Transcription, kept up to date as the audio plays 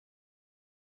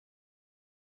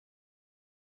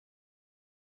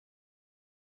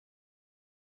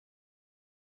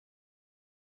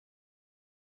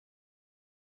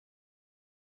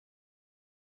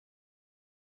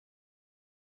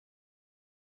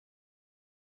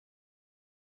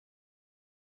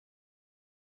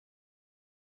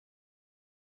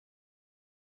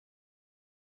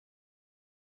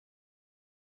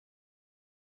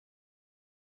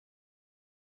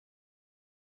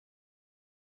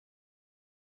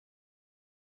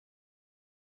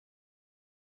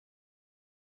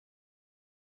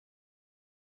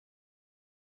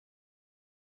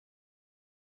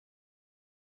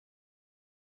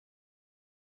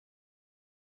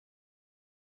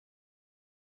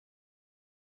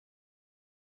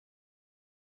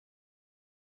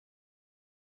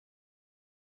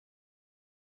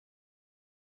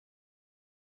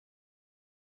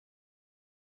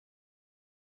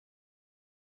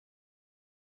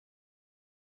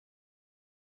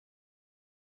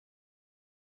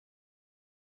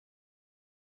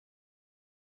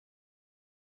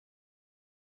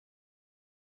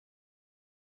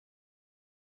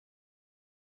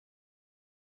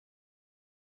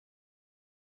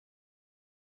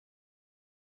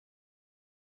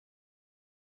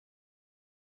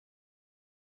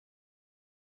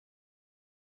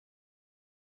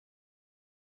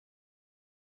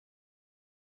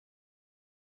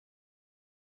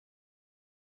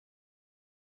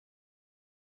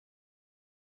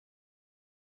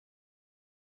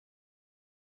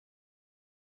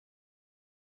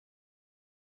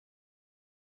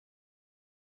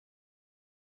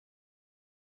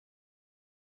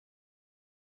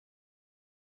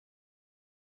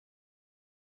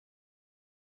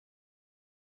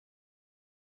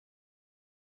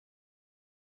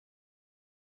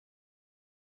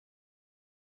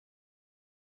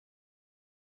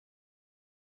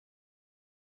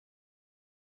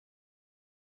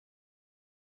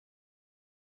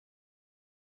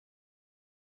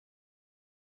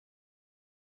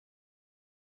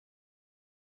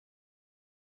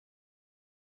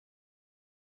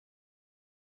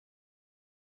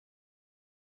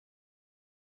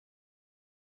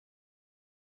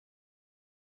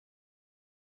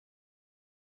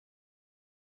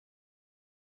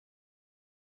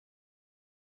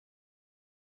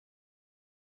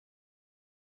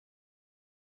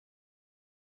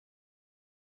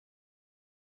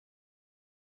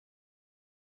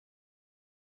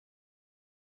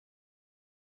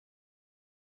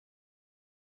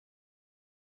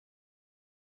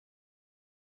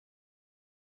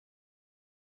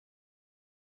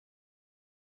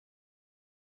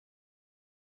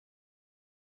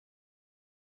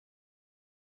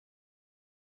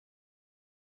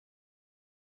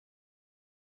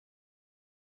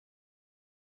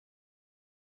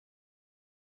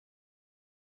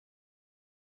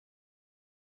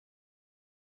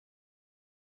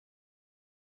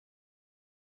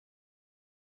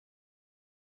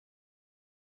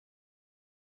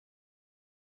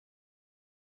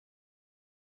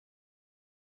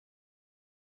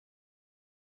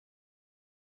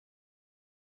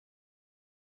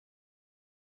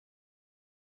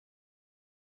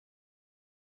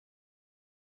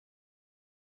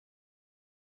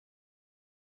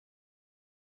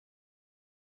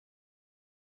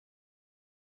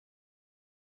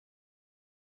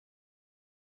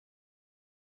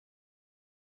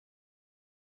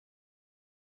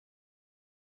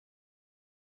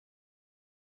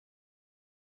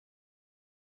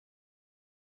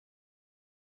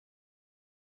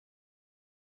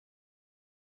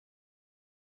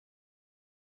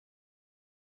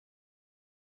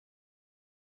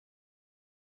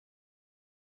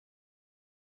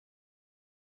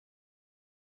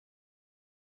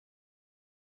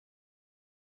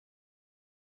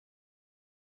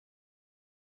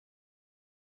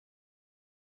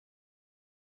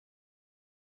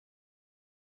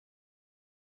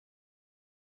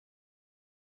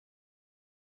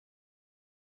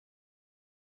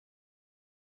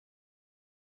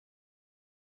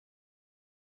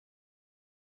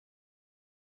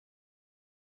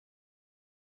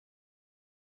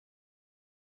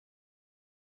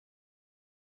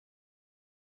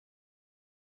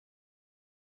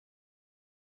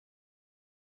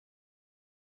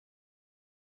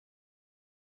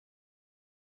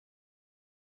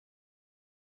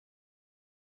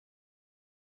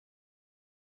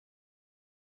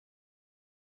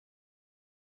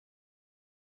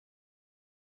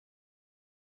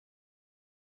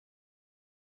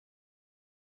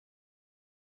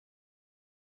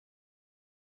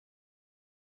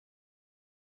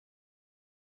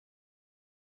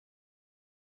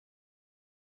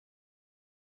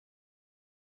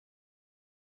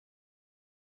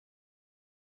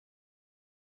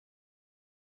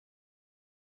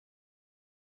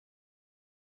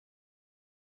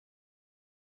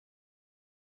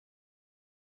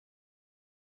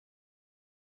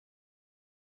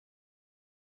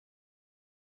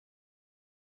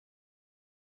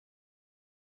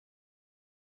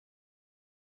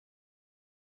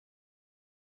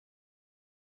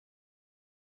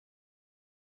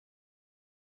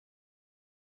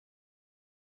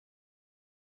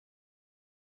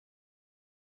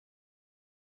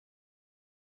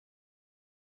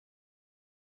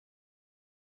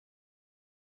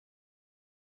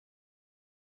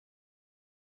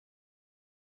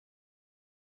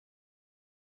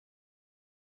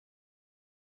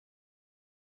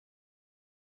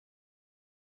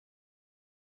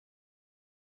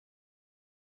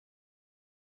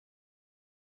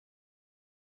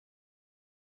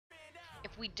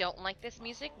if we don't like this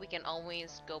music, we can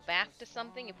always go back to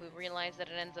something. If we realize that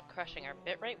it ends up crushing our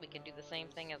bitrate, we can do the same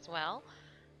thing as well.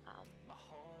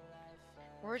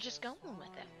 We're just going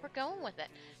with it. We're going with it.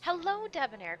 Hello,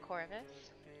 Debonair Corvus.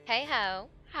 Hey ho.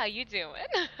 How you doing?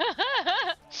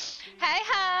 Hey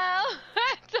ho.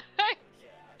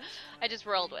 I just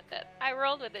rolled with it. I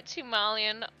rolled with it.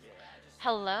 Tumalian.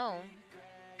 Hello.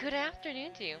 Good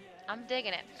afternoon to you. I'm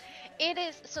digging it. It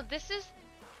is, so this is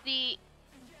the,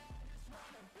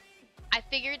 I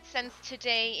figured since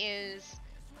today is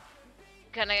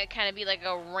gonna kind of be like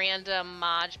a random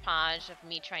Mod Podge of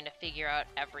me trying to figure out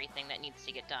everything that needs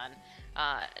to get done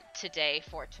today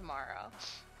for tomorrow.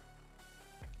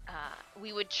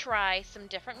 We would try some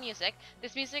different music.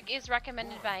 This music is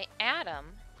recommended by Adam.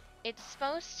 It's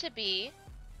supposed to be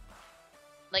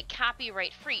like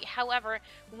copyright free. However,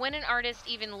 when an artist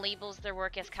even labels their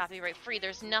work as copyright free,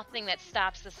 there's nothing that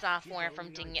stops the software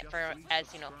from dinging it for,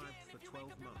 as you know.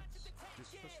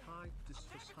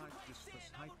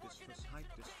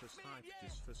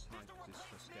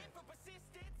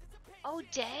 Oh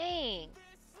dang.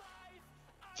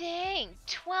 Dang,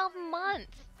 12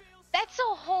 months. That's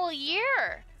a whole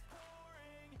year.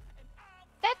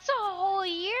 That's a whole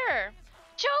year.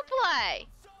 Joplay,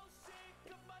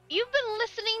 you've been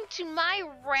listening to my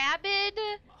rabid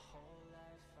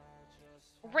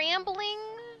rambling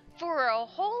for a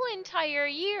whole entire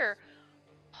year.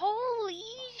 Holy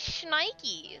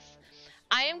shnikes.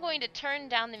 I am going to turn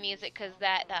down the music because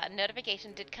that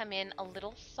notification did come in a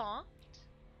little soft.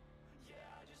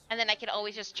 And then I can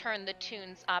always just turn the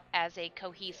tunes up as a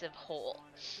cohesive whole.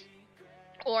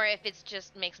 Or if it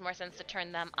just makes more sense to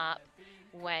turn them up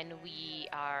when we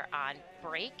are on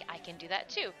break, I can do that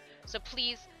too. So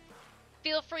please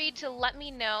feel free to let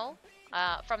me know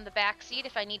from the back seat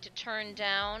if I need to turn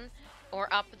down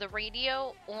or up the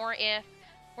radio, or if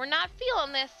we're not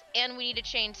feeling this and we need to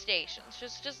change stations.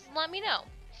 Just let me know.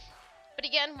 But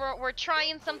again, we're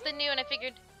trying something new, and I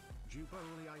figured.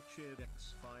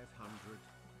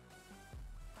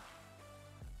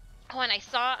 Oh, and I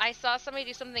saw somebody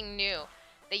do something new.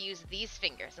 They use these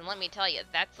fingers, and let me tell you,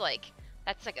 that's like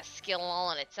a skill all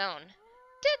on its own.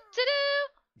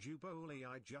 Juboli,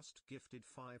 I just gifted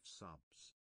 5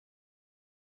 subs.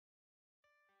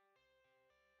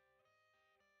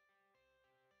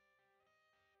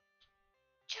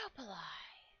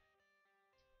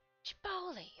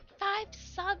 Juboli, 5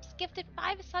 subs, gifted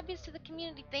 5 subbies to the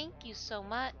community. Thank you so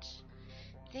much.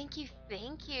 Thank you,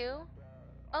 thank you.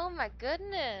 Oh my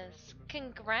goodness.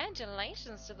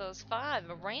 Congratulations to those 5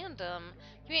 random.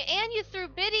 And you threw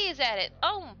biddies at it.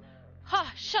 Oh,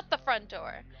 ha, shut the front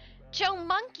door. Joe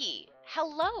Monkey,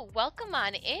 hello, welcome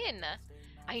on in.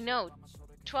 I know,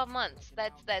 12 months,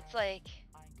 that's like,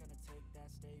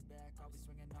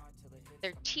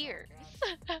 they're tears.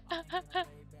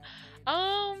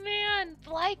 Oh man,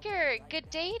 Bliker, good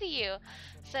day to you.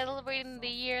 Celebrating the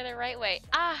year the right way.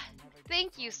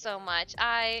 Thank you so much.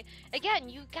 Again,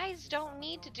 you guys don't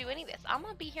need to do any of this. I'm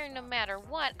gonna be here no matter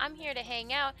what. I'm here to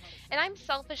hang out, and I'm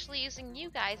selfishly using you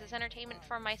guys as entertainment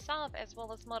for myself, as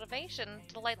well as motivation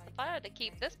to light the fire to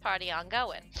keep this party on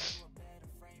going.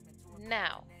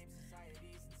 Now,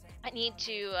 I need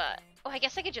to, I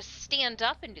guess I could just stand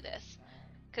up and do this.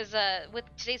 Because with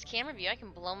today's camera view, I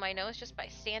can blow my nose just by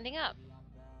standing up.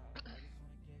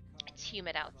 It's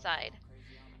humid outside.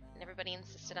 And everybody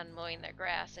insisted on mowing their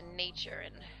grass and nature,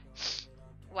 and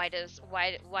why do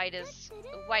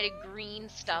green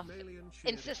stuff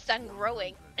insist on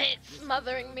growing? It's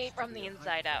smothering me from the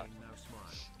inside out.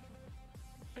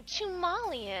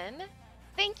 Chumalian,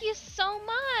 thank you so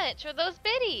much for those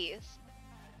biddies.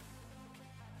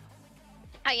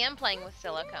 I am playing with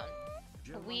silicone.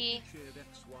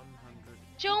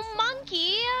 Joe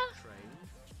Monkey!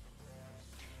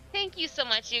 Thank you so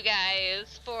much, you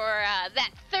guys, for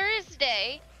that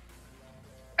Thursday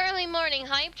early morning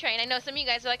hype train. I know some of you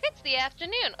guys are like, it's the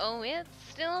afternoon. Oh, it's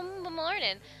still the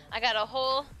morning. I got a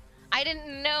whole, I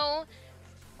didn't know,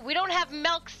 we don't have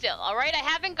milk still, alright? I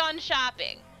haven't gone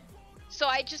shopping. So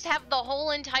I just have the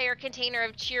whole entire container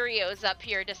of Cheerios up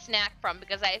here to snack from,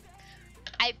 because I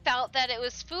felt that it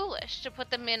was foolish to put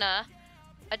them in a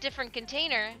different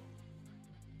container.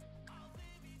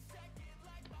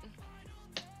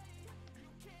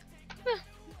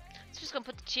 So just gonna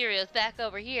put the Cheerios back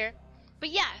over here. But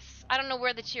yes, I don't know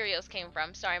where the Cheerios came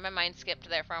from. Sorry, my mind skipped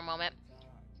there for a moment.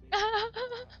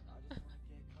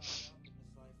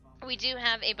 We do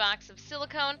have a box of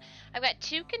silicone. I've got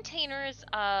 2 containers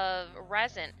of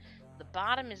resin. The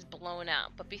bottom is blown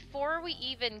out. But before we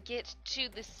even get to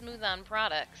the smooth-on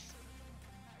products,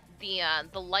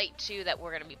 the light too that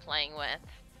we're gonna be playing with,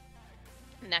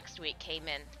 next week came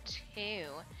in too.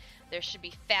 There should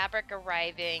be fabric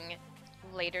arriving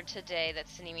later today that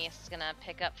Cinemas is gonna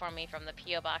pick up for me from the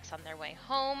P.O. box on their way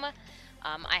home.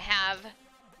 I have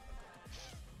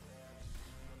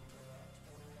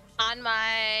on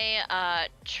my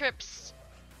trips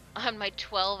on my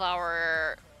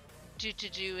 12-hour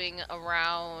doing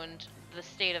around the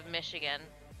state of Michigan.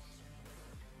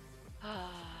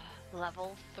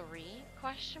 Level 3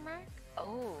 question mark?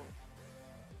 Oh.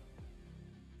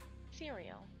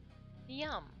 Cereal.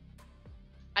 Yum.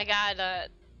 I got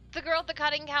the girl at the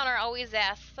cutting counter always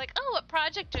asks like, "Oh, what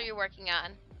project are you working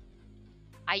on?"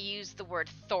 I use the word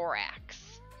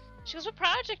thorax. She goes, "What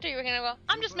project are you working on?" I go,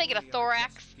 "I'm just making a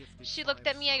thorax." She looked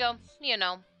at me, I go, "You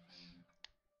know,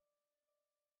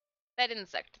 that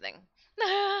insect thing."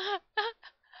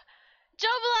 Joe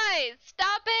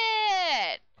stop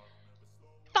it!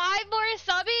 5 more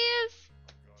subbies?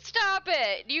 Stop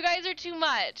it! You guys are too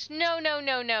much. No, no,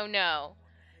 no, no, no.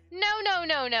 No, no,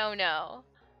 no, no, no.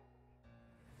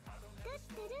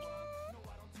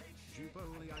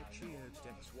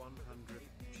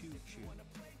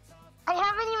 I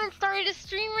haven't even started a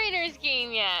Stream Raiders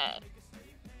game yet.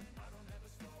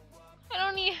 I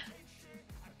don't need...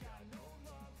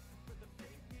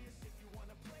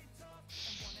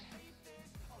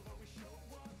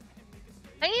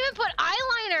 I didn't even put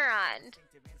eyeliner on.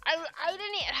 I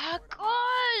didn't. Oh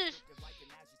gosh,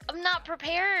 I'm not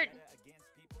prepared.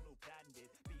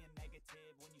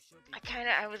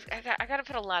 I gotta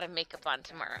put a lot of makeup on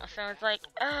tomorrow, so it's like,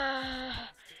 I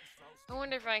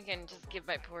wonder if I can just give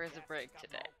my pores a break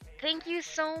today. Thank you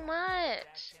so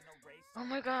much. Oh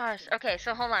my gosh. Okay,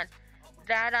 so hold on.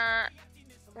 That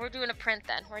we're doing a print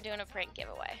then. We're doing a print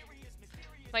giveaway.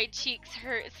 My cheeks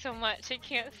hurt so much I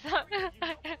can't stop.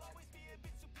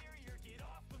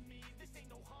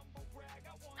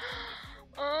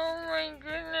 Oh my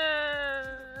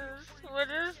goodness. What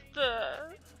is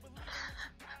this?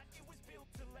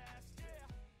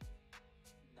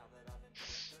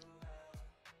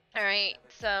 Alright,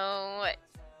 so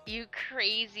you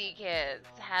crazy kids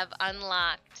have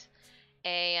unlocked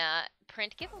a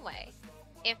print giveaway.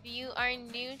 If you are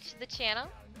new to the channel,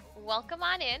 welcome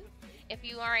on in. If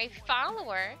you are a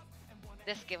follower,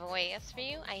 this giveaway is for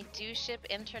you. I do ship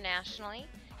internationally.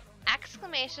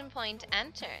 Exclamation point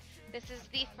enter. This is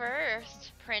the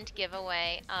first print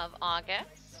giveaway of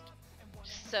August.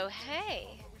 So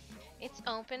hey, it's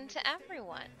open to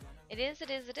everyone. It is.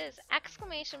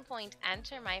 Exclamation point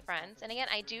enter, my friends. And again,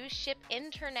 I do ship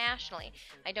internationally.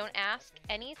 I don't ask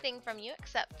anything from you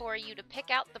except for you to pick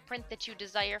out the print that you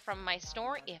desire from my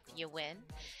store if you win.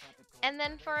 And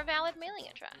then for a valid mailing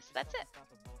address. That's it.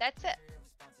 That's it.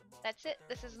 That's it.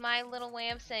 This is my little way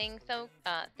of saying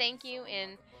thank you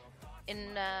in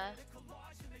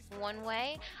one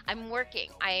way. I'm working.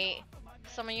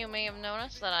 Some of you may have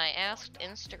noticed that I asked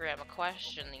Instagram a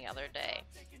question the other day.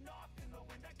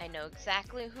 I know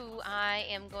exactly who I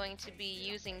am going to be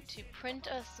using to print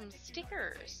us some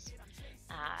stickers.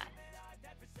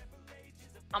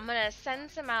 I'm gonna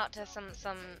send some out to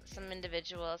some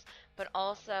individuals, but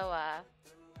also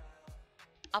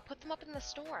I'll put them up in the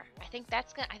store. I think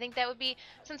that would be,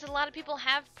 since a lot of people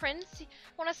have prints,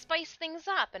 want to spice things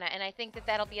up, and I think that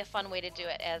that'll be a fun way to do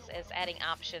it as adding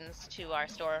options to our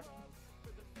store.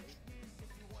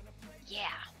 Yeah.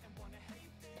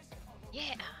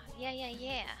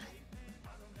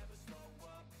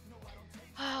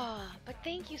 But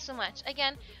thank you so much.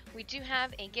 Again, we do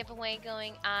have a giveaway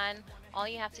going on. All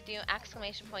you have to do,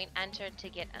 exclamation point enter to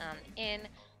get in.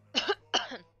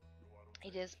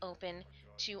 It is open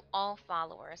to all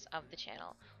followers of the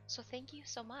channel. So thank you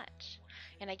so much.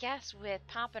 And I guess with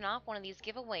popping off one of these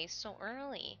giveaways so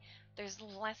early, there's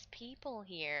less people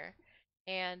here,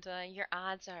 and your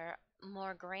odds are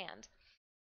more grand.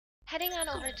 Heading on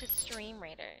over to Stream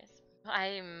Raiders.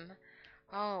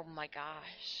 Oh my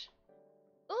gosh.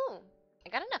 Ooh, I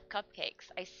got enough cupcakes.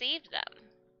 I saved them.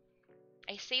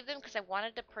 I saved them because I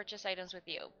wanted to purchase items with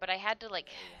you, but I had to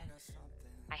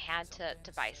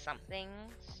to buy something,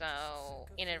 so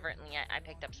inadvertently I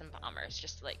picked up some bombers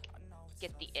just to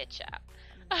get the itch out.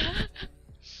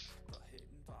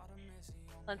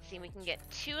 Let's see, we can get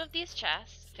 2 of these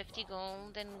chests, 50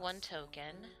 gold and 1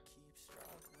 token.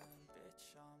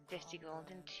 50 gold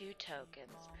and 2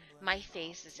 tokens. My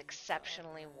face is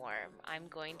exceptionally warm. I'm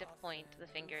going to point the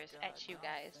fingers at you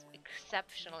guys.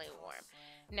 Exceptionally warm.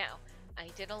 Now, I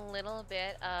did a little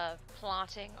bit of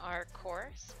plotting our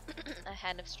course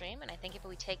ahead of stream, and I think if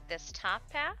we take this top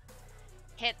path,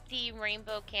 hit the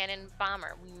Rainbow Cannon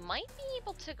Bomber, we might be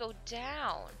able to go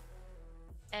down.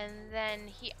 And then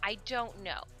I don't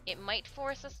know. It might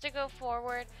force us to go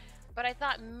forward, But I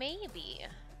thought maybe,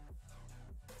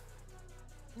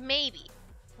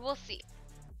 we'll see.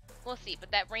 We'll see.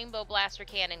 But that Rainbow Blaster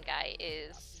Cannon guy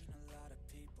is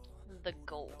the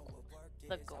goal.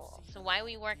 The goal. So why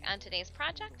we work on today's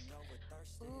projects?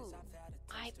 Ooh,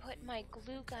 I put my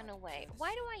glue gun away.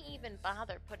 Why do I even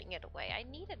bother putting it away? I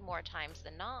need it more times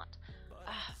than not.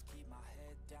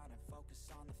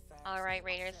 Alright,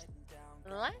 Raiders.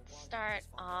 Let's start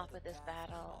off with this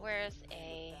battle. Where's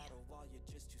A?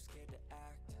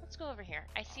 Let's go over here.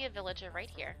 I see a villager right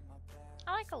here.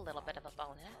 I like a little bit of a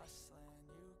bonus.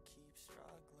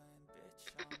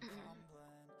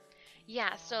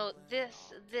 Yeah, so the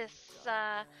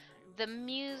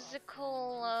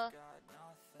musical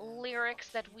lyrics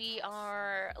that we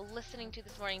are listening to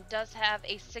this morning does have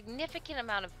a significant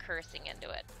amount of cursing into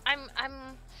it. I'm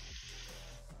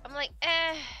like,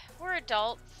 we're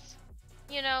adults.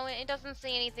 You know, it doesn't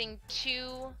say anything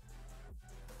too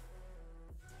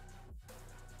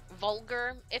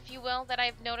vulgar, if you will, that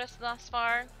I've noticed thus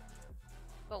far.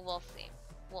 But we'll see.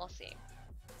 We'll see.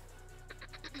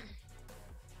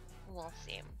 We'll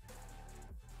see.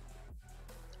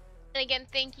 And again,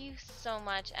 thank you so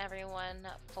much, everyone,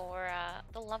 for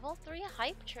the level 3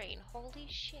 hype train. Holy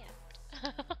shit.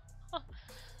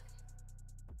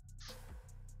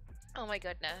 Oh my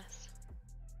goodness.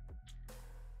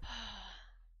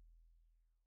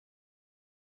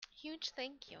 Huge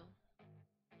thank you.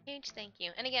 Huge thank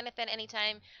you. And again, if at any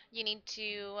time you need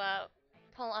to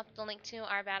pull up the link to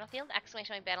our battlefield,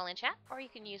 exclamation battle in chat, or you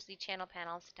can use the channel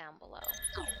panels down below.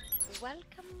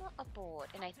 Welcome aboard.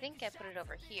 And I think I put it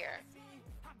over here.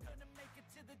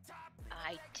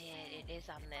 I did. It is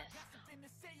on this.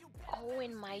 Oh,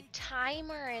 and my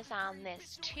timer is on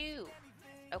this too.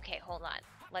 Okay, hold on.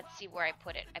 Let's see where I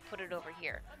put it. I put it over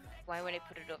here. Why would I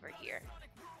put it over here?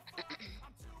 I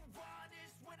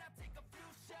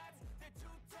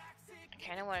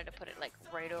kind of wanted to put it like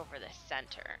right over the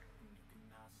center.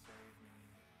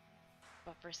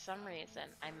 But for some reason,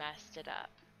 I messed it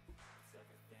up.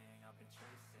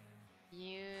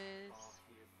 Use.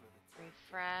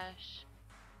 Refresh.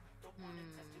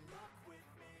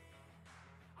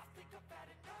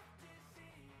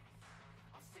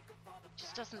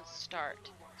 Just doesn't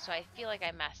start. So I feel like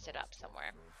I messed it up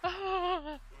somewhere.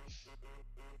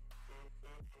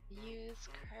 Use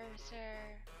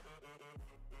cursor.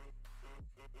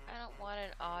 I don't want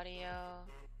an audio.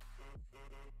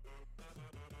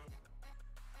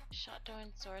 Shut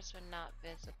down source when not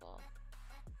visible.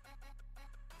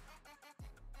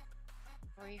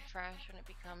 Refresh when it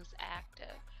becomes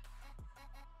active.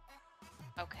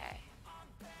 Okay.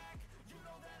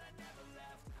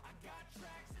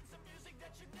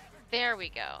 There we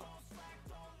go.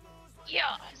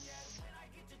 Yes!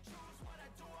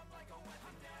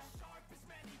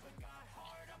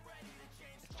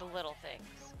 It's the little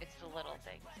things. It's the little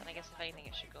things. And I guess if anything,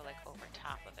 it should go like over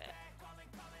top of it.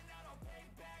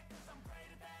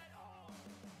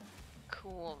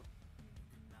 Cool.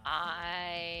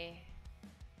 I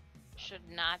should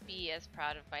not be as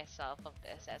proud of myself of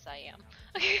this as I am.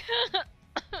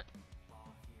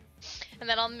 And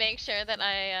then I'll make sure that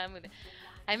I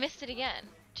missed it again.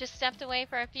 Just stepped away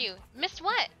for a few. Missed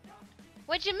what?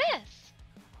 What'd you miss?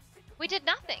 We did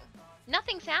nothing.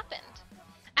 Nothing's happened.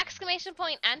 Exclamation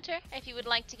point enter if you would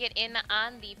like to get in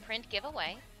on the print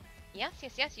giveaway. Yes,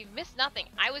 yes, yes, you've missed nothing.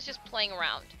 I was just playing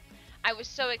around. I was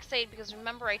so excited because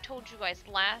remember I told you guys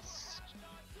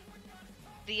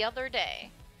the other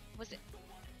day, was it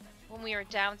when we were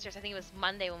downstairs, I think it was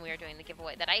Monday when we were doing the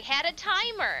giveaway, that I had a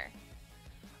timer.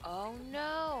 Oh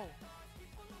no.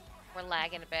 We're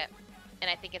lagging a bit. And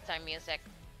I think it's our music.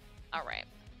 Alright.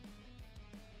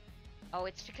 Oh,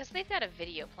 it's because they've got a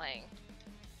video playing.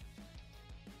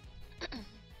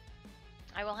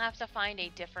 I will have to find a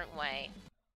different way.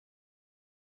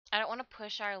 I don't want to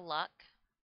push our luck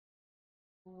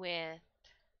with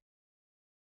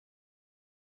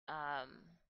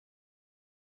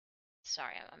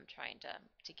sorry, I'm trying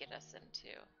to get us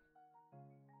into.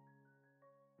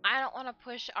 I don't want to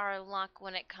push our luck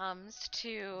when it comes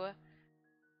to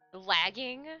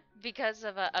lagging because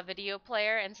of a video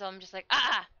player, and so I'm just like,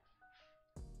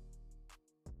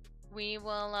 we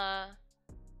will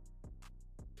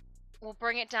we'll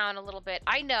bring it down a little bit.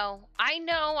 I know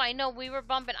we were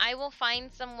bumping. I will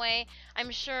find some way.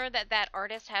 I'm sure that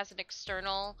artist has an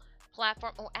external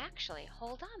platform. Oh, actually,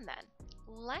 hold on then.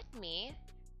 Let me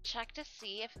check to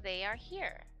see if they are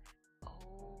here.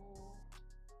 Oh.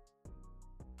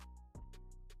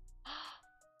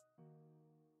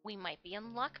 We might be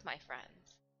in luck, my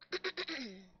friends.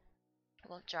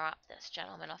 We'll drop this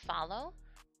gentleman a follow.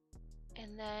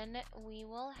 And then we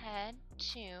will head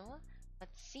to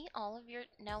Let's see all of your.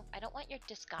 No, I don't want your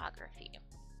discography.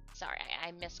 Sorry,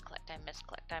 I misclicked. I'm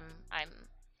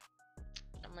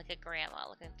like a grandma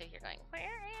looking through here going,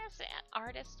 where is that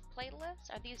artist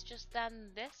playlist? Are these just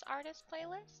then this artist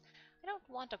playlist? I don't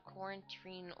want a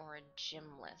quarantine or a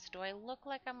gym list. Do I look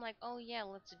like I'm like, oh yeah,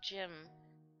 let's gym?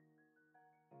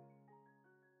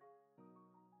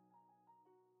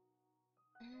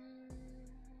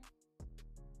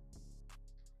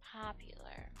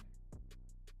 Popular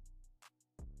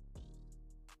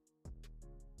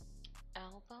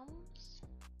albums?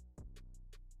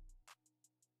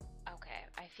 Okay,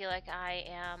 I feel like I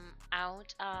am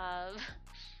out of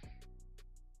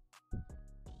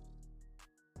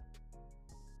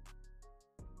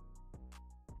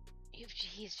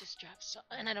he's just dropped so,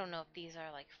 and I don't know if these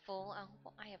are like full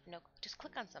album. I have no. Just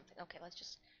click on something. Okay, let's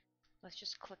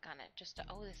just click on it. Just to,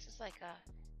 oh, this is like a.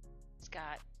 It's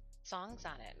got songs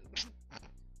on it.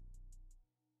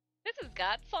 This has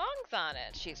got songs on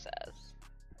it. She says.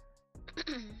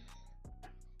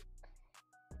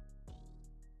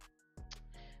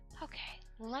 Okay,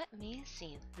 let me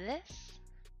see. This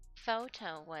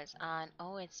photo was on.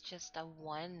 Oh, it's just a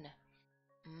one.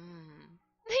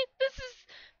 This is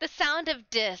the sound of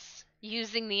dis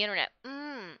using the internet.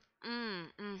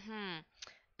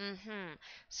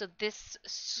 So this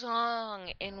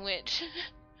song in which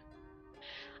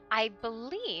I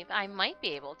believe I might be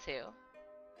able to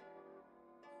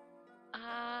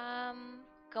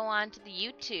go on to the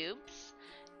YouTubes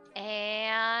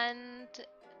and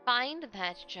find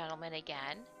that gentleman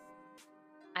again.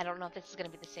 I don't know if this is going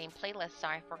to be the same playlist.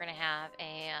 Sorry if we're going to have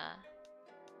a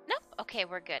nope. Okay,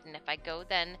 we're good. And if I go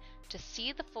then to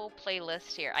see the full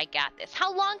playlist here, I got this.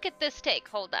 How long could this take?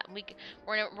 Hold on.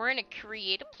 We're gonna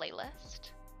create a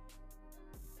playlist.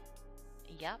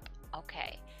 Yep.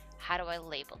 Okay. How do I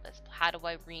label this? How do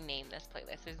I rename this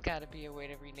playlist? There's got to be a way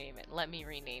to rename it. Let me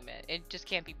rename it. It just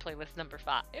can't be playlist number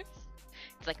 5.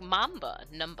 It's like Mamba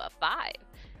number 5.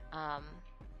 I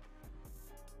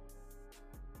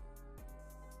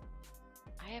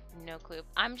have no clue.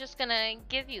 I'm just gonna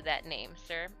give you that name,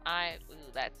 sir.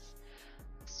 Ooh, that's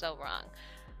so wrong.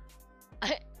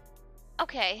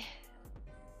 Okay.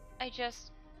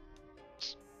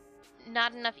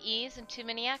 Not enough E's and too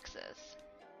many X's.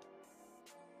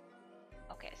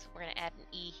 Okay, so we're gonna add an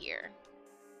E here.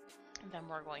 And then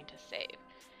we're going to save.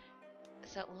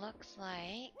 So it looks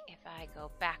like if I go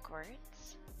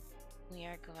backwards, we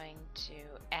are going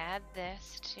to add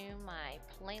this to my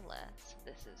playlist.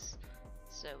 This is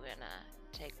so gonna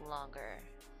take longer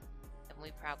than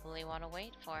we probably want to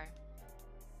wait for.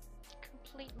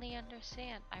 Completely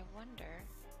understand. I wonder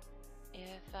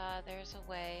if there's a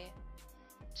way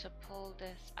to pull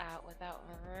this out without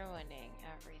ruining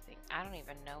everything. I don't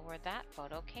even know where that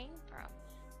photo came from.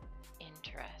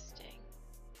 Interesting.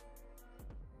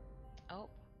 Oh.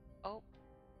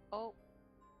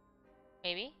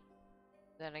 Maybe?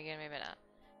 Then again, maybe not.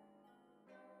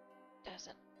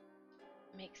 Doesn't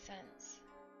make sense.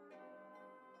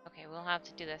 Okay, we'll have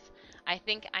to do this. I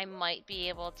think I might be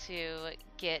able to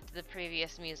get the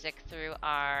previous music through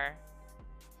our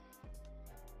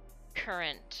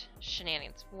current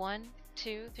shenanigans. 1,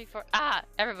 2, 3, 4. Ah!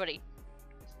 Everybody!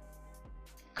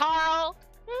 Carl!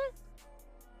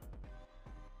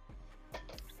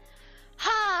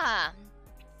 Ha!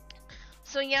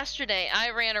 So yesterday, I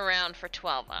ran around for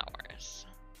 12 hours.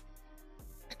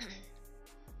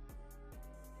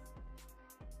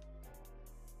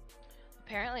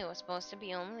 Apparently it was supposed to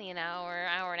be only an hour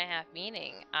and a half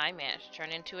meeting. I managed to turn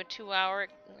into a 2-hour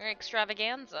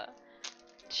extravaganza.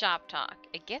 Shop talk.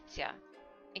 It gets ya.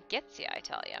 It gets ya, I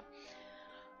tell ya.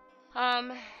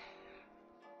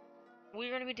 We're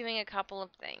going to be doing a couple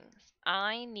of things.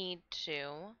 I need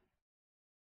to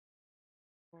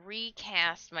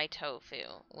recast my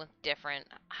tofu with different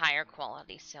higher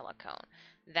quality silicone.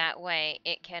 That way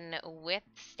it can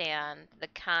withstand the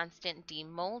constant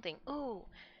demolding. Ooh,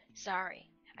 sorry.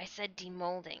 I said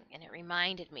demolding, and it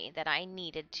reminded me that I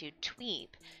needed to tweep.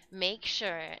 Make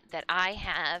sure that I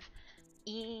have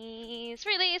ease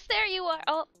release. There you are.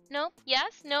 Oh, nope.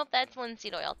 Yes? Nope, that's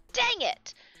linseed oil. Dang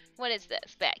it! What is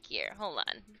this back here? Hold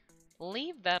on.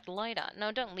 Leave that light on.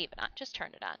 No, don't leave it on. Just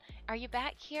turn it on. Are you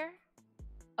back here?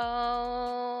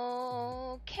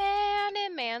 Oh,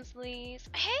 Candyman, please.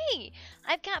 Hey,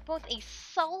 I've got both a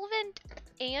solvent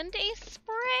and a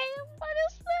spray. What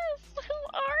is this?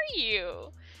 Who are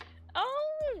you?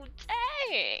 Oh,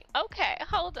 dang. Okay,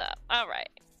 hold up. All right,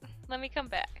 let me come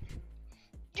back.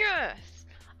 Yes.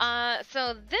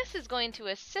 So this is going to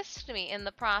assist me in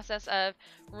the process of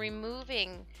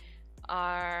removing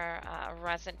our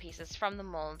resin pieces from the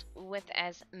mold with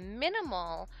as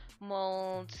minimal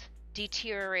mold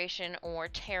deterioration or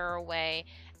tear away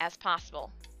as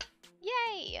possible.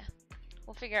 Yay!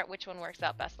 We'll figure out which one works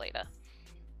out best later.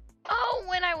 Oh,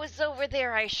 when I was over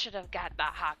there, I should have got the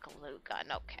hot glue gun.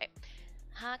 Okay.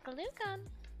 Hot glue gun.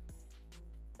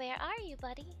 Where are you,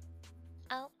 buddy?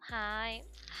 Oh, hi.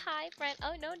 Hi, friend.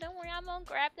 Oh, no, don't worry. I'm gonna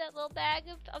grab that little bag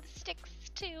of sticks,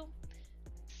 too.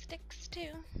 Sticks,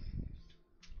 too.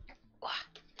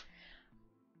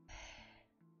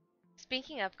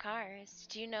 Speaking of cars,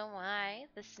 do you know why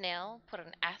the snail put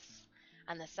an S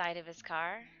on the side of his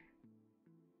car?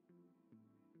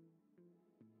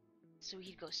 So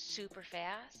he'd go super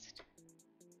fast?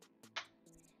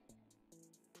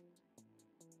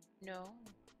 No.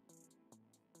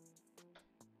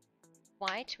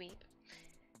 Why, Tweep?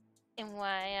 And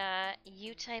why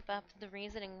you type up the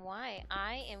reasoning why,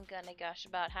 I am gonna gush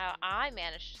about how I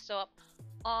managed to sew up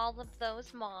all of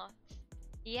those moths.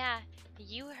 Yeah,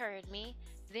 you heard me.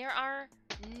 There are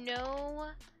no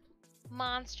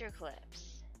monster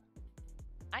clips.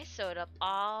 I sewed up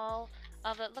all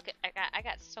of it. Look, I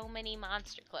got so many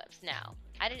monster clips now.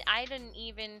 I didn't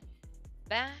even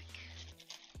back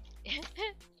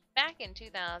back in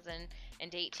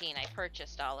 2018 I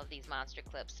purchased all of these monster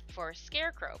clips for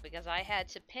Scarecrow because I had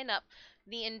to pin up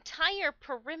the entire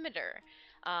perimeter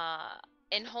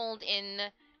and hold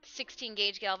in 16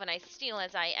 gauge galvanized steel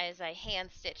as I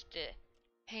hand stitched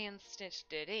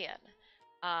it in.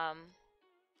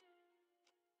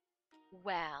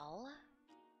 Well,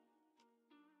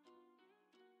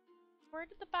 where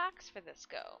did the box for this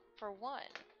go? For one,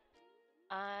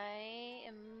 I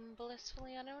am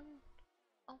blissfully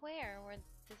unaware where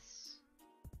this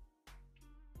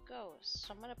goes.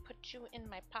 So I'm gonna put you in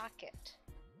my pocket.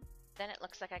 Then it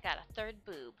looks like I got a third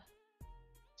boob.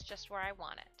 It's just where I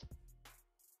want it.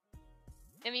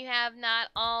 If you have not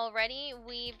already,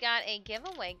 we've got a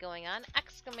giveaway going on.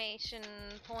 Exclamation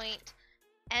point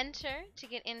enter to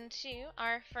get into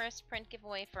our first print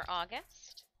giveaway for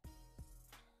August.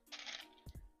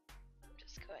 I'm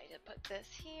just going to put this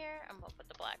here. I'm going to put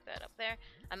the black thread up there.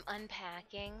 I'm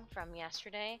unpacking from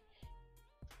yesterday.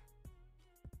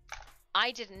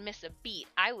 I didn't miss a beat.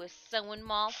 I was sewing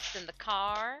moths in the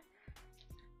car.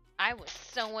 I was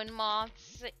sewing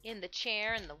moths in the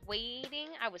chair and the waiting.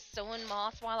 I was sewing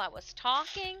moths while I was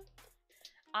talking.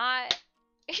 I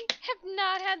have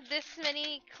not had this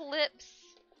many clips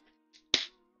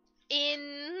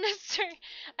in.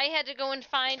 I had to go and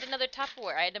find another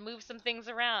Tupperware. I had to move some things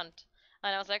around.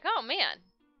 And I was like, oh man,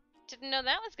 didn't know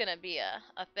that was going to be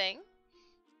a thing.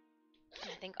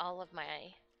 I think all of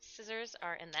my scissors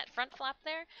are in that front flap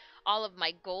there. All of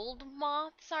my gold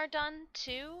moths are done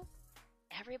too.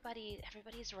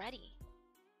 Everybody's ready.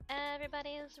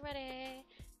 Everybody's ready.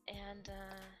 And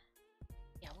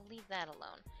yeah, we'll leave that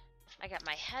alone. I got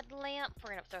my headlamp.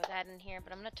 We're gonna throw that in here,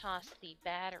 but I'm gonna toss the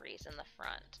batteries in the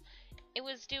front. It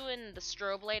was doing the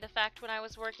strobe light effect when I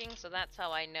was working, so that's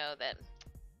how I know that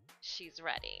she's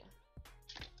ready.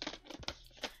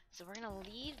 So we're gonna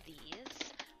leave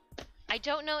these. I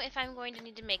don't know if I'm going to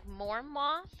need to make more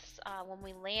moths when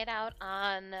we lay it out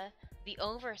on the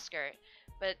overskirt,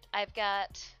 but I've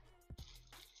got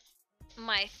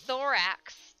my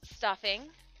thorax stuffing.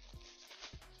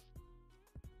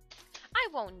 I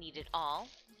won't need it all,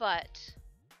 but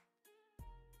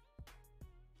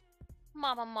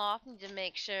Mama Moth needs to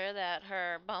make sure that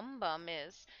her bum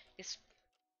is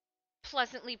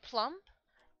pleasantly plump.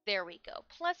 There we go,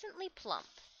 pleasantly plump.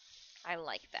 I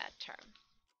like that term.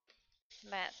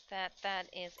 That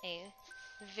is a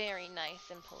very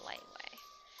nice and polite way.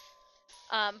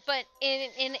 But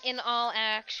in all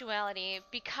actuality,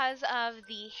 because of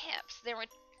the hips, there were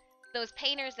those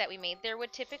painters that we made. There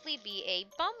would typically be a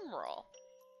bum roll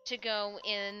to go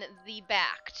in the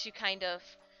back to kind of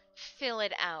fill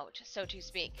it out, so to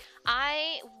speak.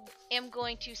 I am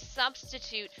going to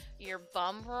substitute your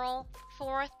bum roll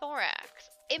for a thorax.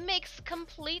 It makes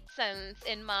complete sense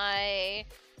in my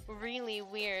really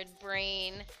weird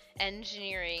brain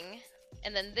engineering.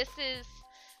 And then this is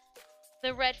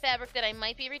the red fabric that I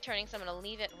might be returning, so I'm going to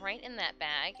leave it right in that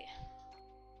bag.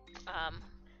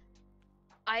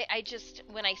 I just,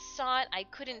 when I saw it, I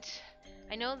couldn't,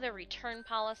 I know the return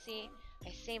policy.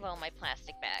 I save all my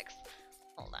plastic bags.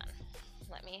 Hold on.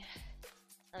 Let me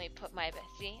put my,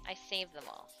 see, I saved them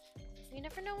all. You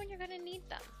never know when you're going to need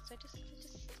them, so just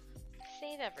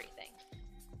save everything.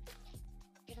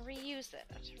 You can reuse it.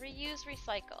 Reuse,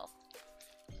 recycle.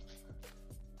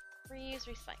 Reuse,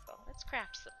 recycle. It's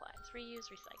craft supplies. Reuse,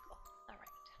 recycle. Alright.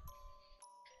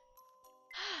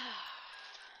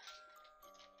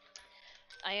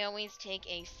 I always take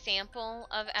a sample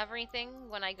of everything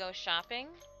when I go shopping.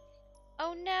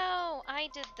 Oh no, I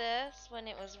did this when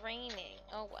it was raining.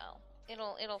 Oh well,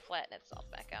 it'll flatten itself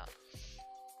back out.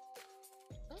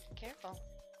 Oh, careful.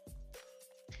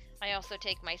 I also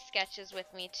take my sketches with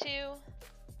me too.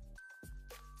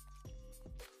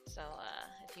 So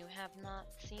if you have not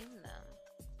seen them,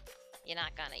 you're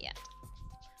not gonna yet.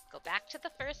 Go back to the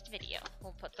first video.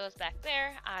 We'll put those back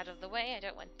there, out of the way. I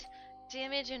don't want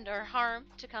damage and or harm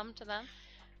to come to them.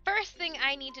 First thing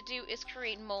I need to do is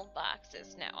create mold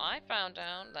boxes. Now, I found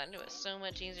out that it was so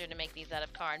much easier to make these out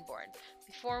of cardboard.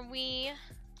 Before we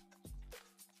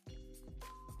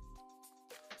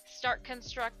start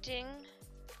constructing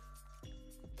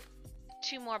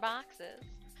 2 more boxes,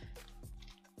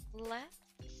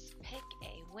 let's pick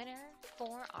a winner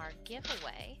for our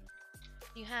giveaway.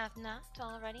 If you have not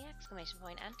already, exclamation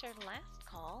point, enter last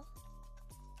call.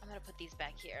 I'm gonna put these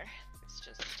back here. It's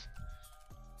just...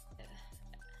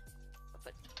 I'll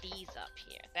put these up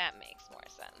here. That makes more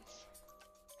sense.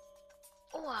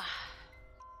 Ooh.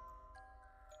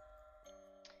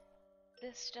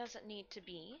 This doesn't need to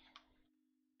be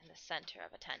in the center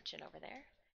of attention over there.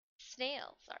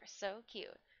 Snails are so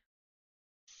cute.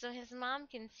 So his mom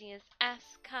can see his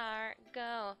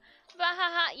escargot.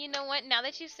 Bahaha! You know what? Now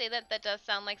that you say that, that does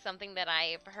sound like something that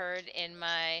I've heard in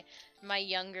my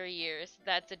younger years.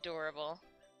 That's adorable.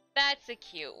 That's a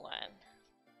cute one.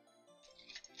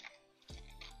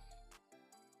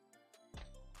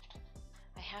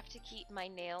 I have to keep my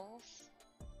nails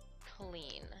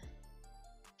clean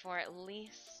for at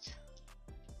least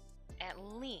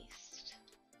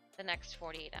the next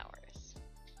 48 hours.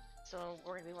 So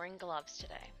we're gonna be wearing gloves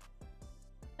today.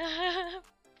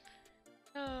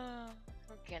 Oh,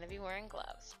 we're gonna be wearing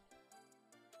gloves.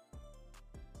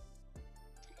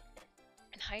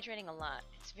 And hydrating a lot.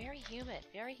 It's very humid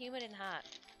and hot.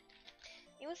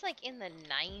 It was like in the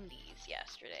 90s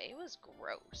yesterday. It was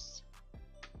gross.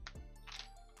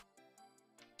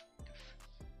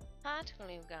 Hot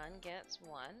glue gun gets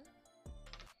 1.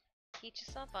 Heat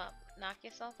yourself up. Knock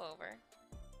yourself over.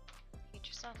 Heat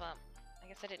yourself up. I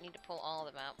guess I didn't need to pull all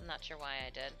of them out. I'm not sure why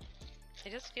I did. They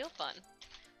just feel fun.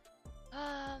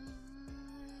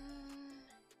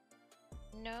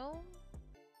 No?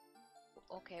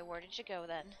 Okay, where did you go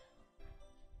then?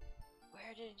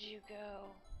 Where did you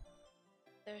go?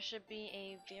 There should be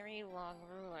a very long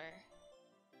ruler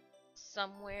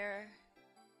somewhere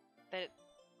that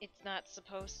it's not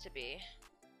supposed to be.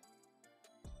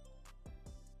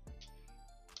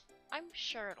 I'm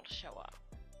sure it'll show up.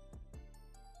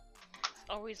 It's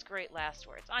always great last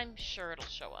words. I'm sure it'll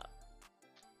show up.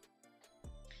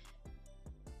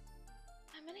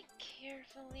 I'm gonna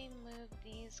carefully move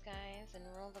these guys and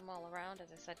roll them all around,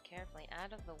 as I said, carefully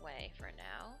out of the way for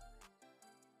now.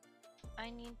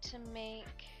 I need to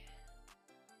make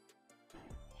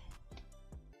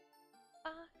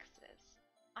boxes.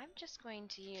 I'm just going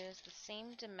to use the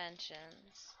same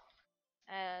dimensions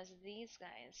as these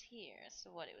guys here. So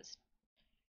what, it was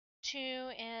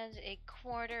 2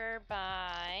 1/4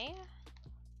 by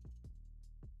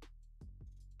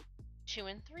 2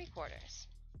 3/4.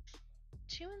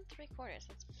 2 3/4.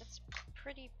 That's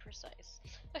pretty precise.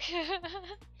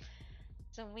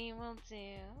 So we will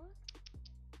do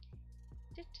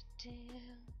 2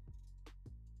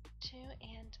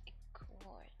 1/4.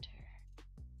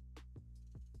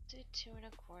 Do 2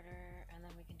 1/4, and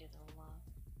then we can do the long.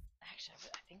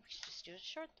 Actually, I think we should just do it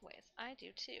short ways. I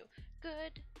do too.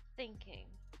 Good thinking.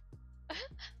 2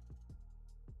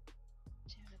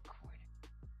 1/4.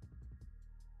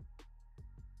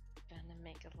 Gonna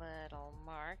make a little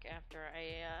mark after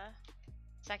I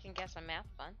second guess a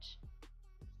math bunch.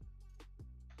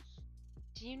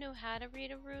 Do you know how to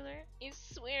read a ruler? I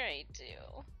swear I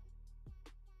do.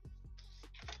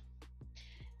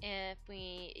 If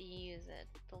we use it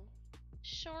the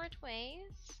short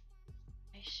ways,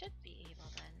 I should be able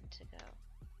then to go.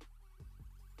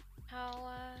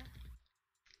 How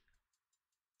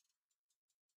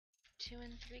 2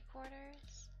 3/4.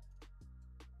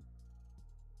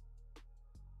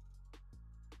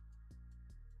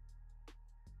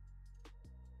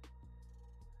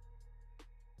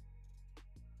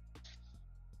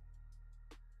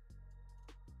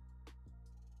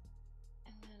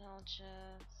 And then I'll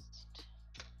just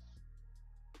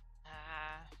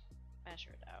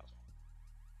measure it out.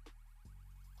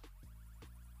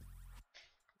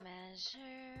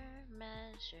 Measuring.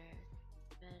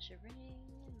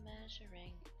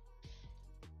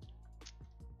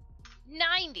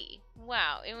 90!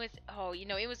 Wow, it was, oh, you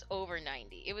know, it was over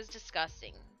 90. It was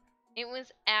disgusting. It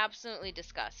was absolutely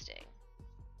disgusting.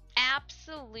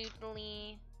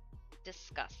 Absolutely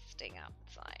disgusting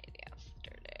outside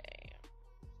yesterday.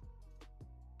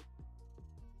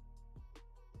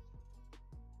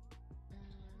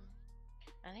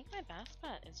 I think my best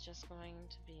bet is just going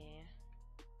to be...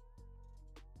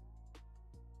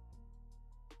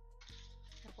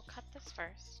 We'll cut this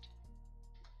first.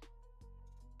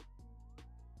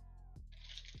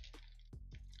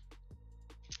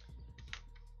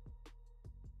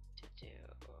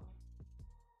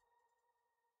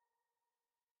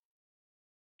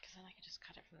 Because then I could just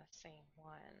cut it from the same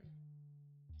one.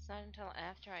 It's not until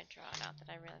after I draw it out that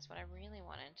I realize what I really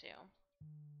want to do.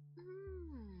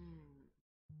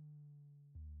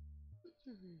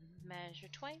 Measure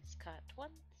twice, cut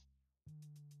once.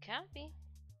 Copy.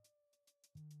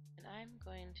 And I'm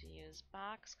going to use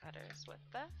box cutters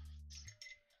with this.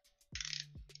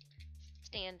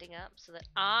 Standing up so that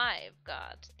I've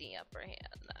got the upper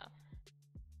hand now.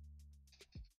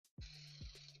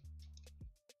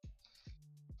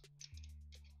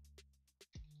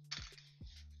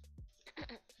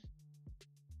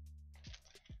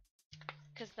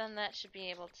 Because then that should be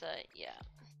able to, yeah,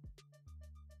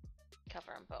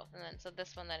 cover them both. And then, so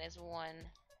this one that is one,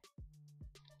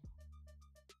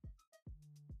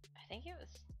 I think it was,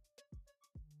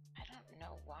 I don't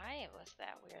know why it was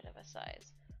that weird of a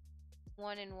size.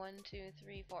 1 and 1, 2,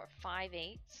 3, 4,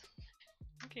 5/8.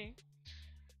 Okay.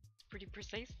 It's pretty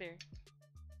precise there.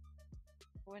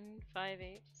 1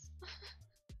 5/8.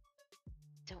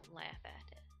 Don't laugh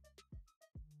at it.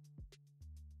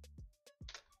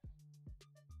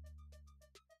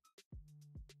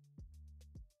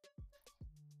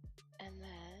 And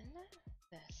then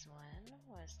this one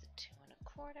was the 2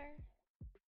 1/4.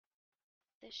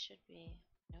 This should be,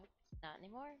 nope, not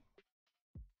anymore.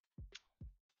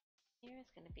 Here's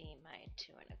gonna be my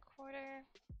 2 1/4.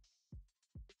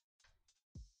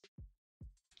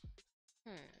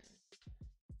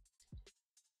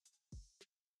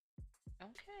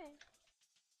 Okay.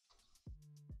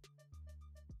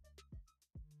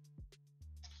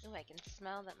 Ooh, I can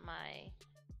smell that my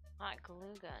hot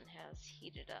glue gun has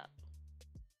heated up.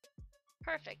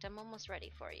 Perfect, I'm almost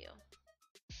ready for you.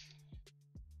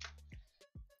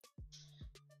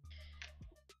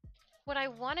 What I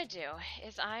want to do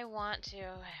is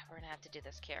we're gonna have to do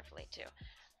this carefully too.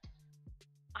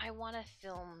 I want to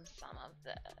film some of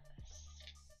this.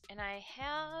 And I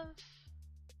have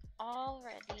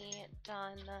already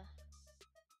done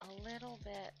a little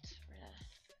bit.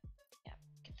 Yeah,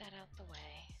 get that out the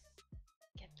way.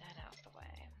 Get that out the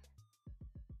way.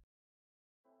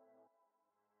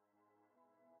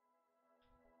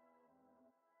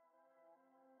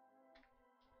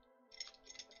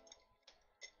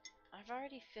 I've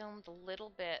already filmed a little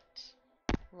bit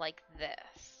like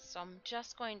this, so I'm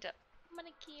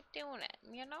gonna keep doing it,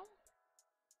 you know?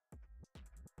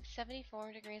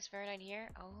 74 degrees Fahrenheit here?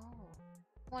 Oh,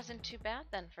 wasn't too bad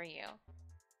then for you.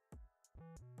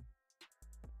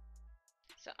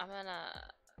 So I'm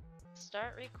gonna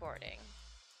start recording.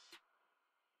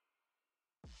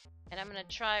 And we're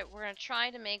gonna try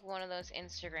to make one of those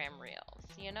Instagram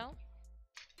reels, you know?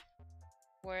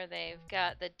 Where they've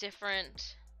got the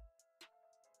different,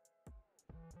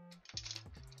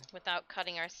 without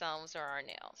cutting ourselves or our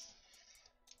nails.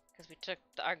 Because we took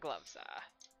our gloves off.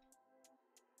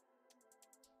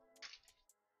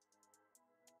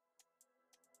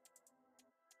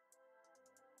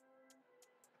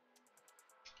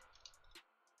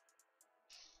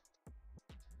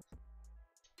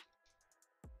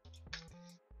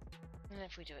 And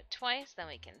if we do it twice, then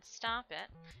we can stop it.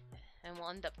 And we'll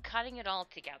end up cutting it all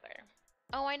together.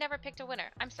 Oh, I never picked a winner.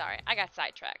 I'm sorry. I got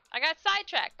sidetracked. I got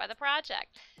sidetracked by the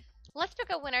project. Let's pick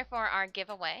a winner for our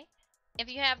giveaway. If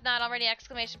you have not already,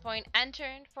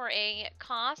 entered for a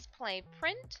cosplay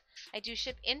print. I do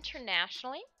ship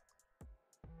internationally.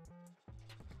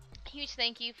 Huge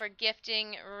thank you for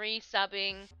gifting,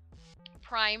 resubbing,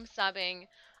 prime subbing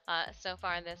so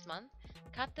far this month.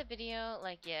 Cut the video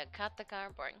like you cut the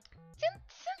cardboard.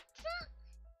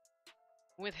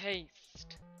 With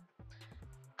haste.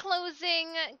 Closing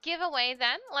giveaway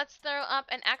then. Let's throw up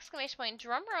an exclamation point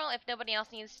drum roll if nobody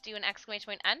else needs to do an exclamation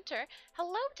point enter.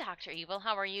 Hello, Dr. Evil.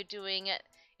 How are you doing?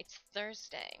 It's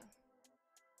Thursday,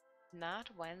 not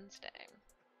Wednesday.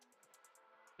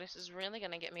 This is really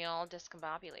gonna get me all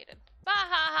discombobulated. Bah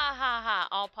ha ha ha ha.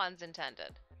 All puns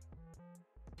intended.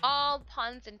 All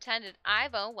puns intended.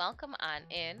 Ivo, welcome on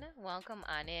in. Welcome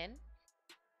on in.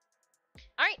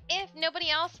 Alright, if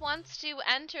nobody else wants to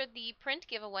enter the print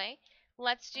giveaway,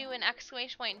 let's do an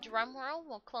exclamation point drum roll.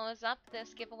 We'll close up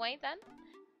this giveaway then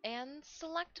and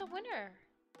select a winner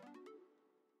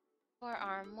for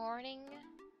our morning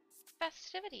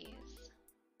festivities.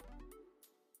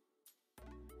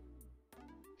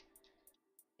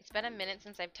 It's been a minute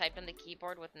since I've typed on the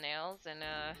keyboard with nails, and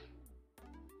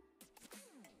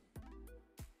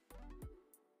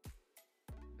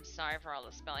sorry for all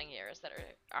the spelling errors that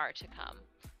are to come.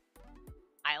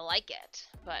 I like it,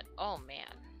 but oh man.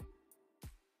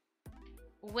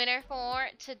 Winner for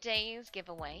today's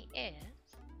giveaway is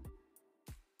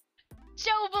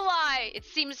Jobalai! It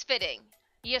seems fitting.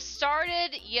 You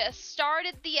started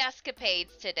the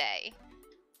escapades today.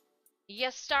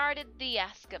 You started the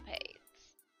escapades.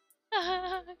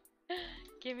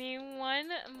 Give me one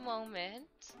moment.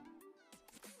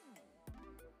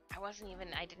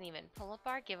 I didn't even pull up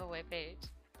our giveaway page.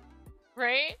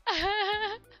 Right?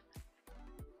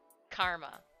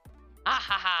 Karma.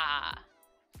 Ahaha!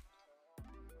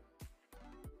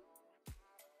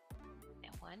 In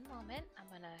one moment, I'm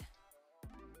gonna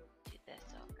do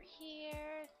this over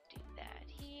here, do that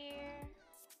here.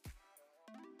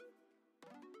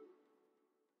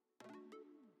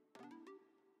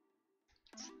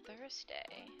 It's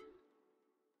Thursday.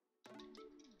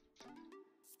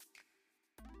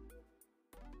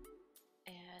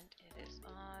 And it is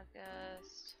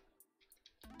August.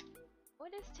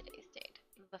 What is today's date?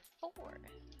 The 4th.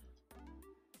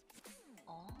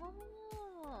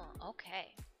 Oh,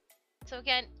 okay. So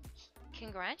again,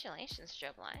 congratulations,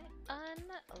 Joblai.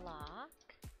 Unlock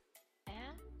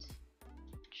at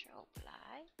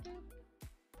Joblai. Boop,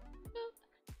 boop.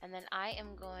 And then I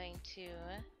am going to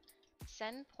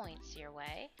send points your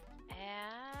way.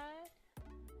 Add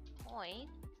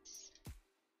points.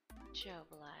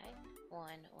 Joblai. 1,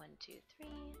 1, 2, 3,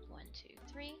 1, 2,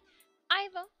 3.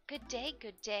 Ivo, good day,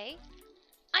 good day.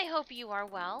 I hope you are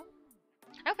well.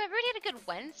 I hope everybody had a good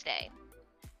Wednesday.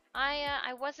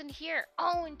 I wasn't here.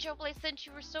 Oh, and Joblai, since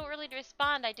you were so early to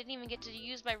respond, I didn't even get to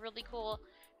use my really cool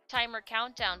timer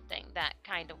countdown thing. That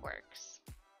kind of works.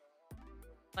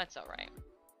 That's alright.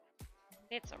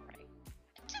 It's alright.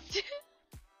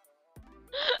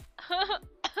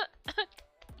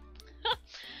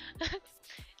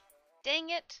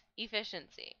 Dang it,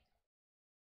 efficiency.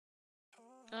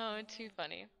 Oh, too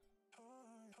funny.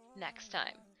 Next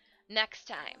time. Next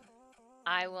time.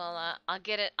 I will I'll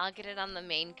get it on the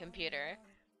main computer.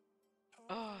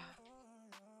 Oh.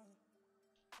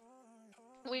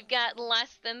 We've got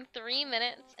less than 3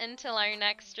 minutes until our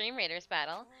next Stream Raiders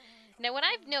battle. Now what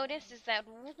I've noticed is that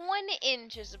 1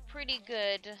 inch is a pretty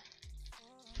good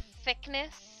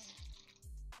thickness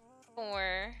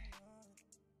for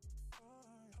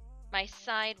my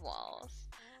side walls.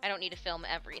 I don't need to film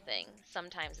everything.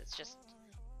 Sometimes it's just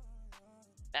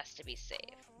best to be safe.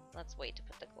 Let's wait to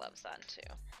put the gloves on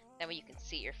too. That way you can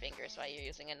see your fingers while you're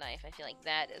using a knife. I feel like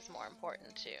that is more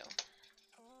important too.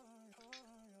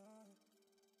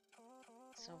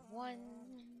 So 1,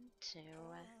 2,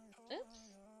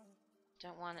 oops.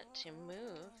 Don't want it to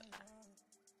move.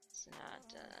 It's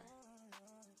not,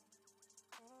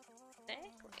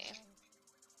 exactly.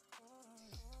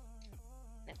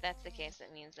 If that's the case,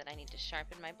 it means that I need to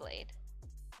sharpen my blade.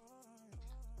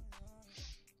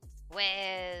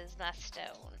 Where's my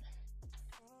stone?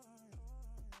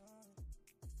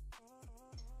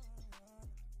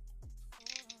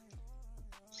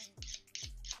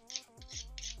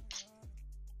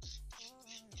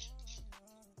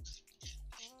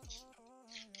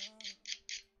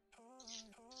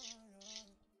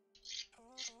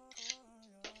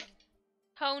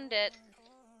 Honed it.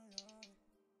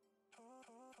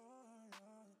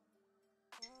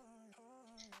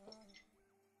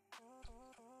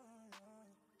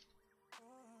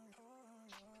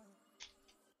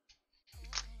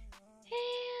 And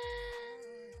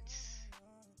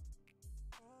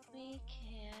we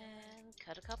can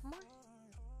cut a couple more.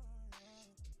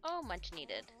 Oh, much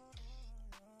needed.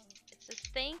 It says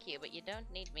thank you, but you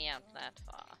don't need me out that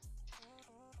far.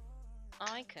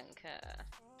 I concur.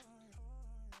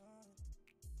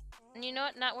 And you know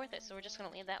what? Not worth it, so we're just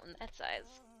gonna leave that one that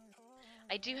size.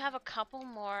 I do have a couple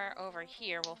more over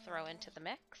here we'll throw into the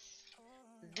mix.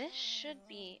 This should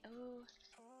be... Oh,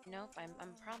 nope,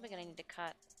 I'm probably gonna need to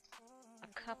cut a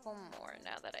couple more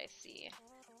now that I see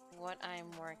what I'm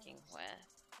working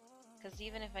with. Because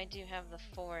even if I do have the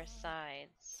 4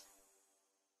 sides...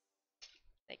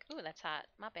 Like, ooh, that's hot.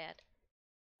 My bad.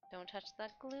 Don't touch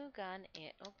that glue gun,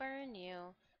 it'll burn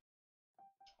you.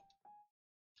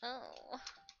 Oh.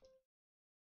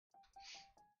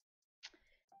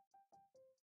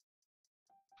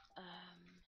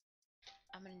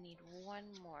 I'm gonna need 1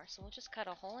 more, so we'll just cut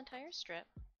a whole entire strip.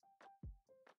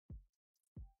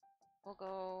 We'll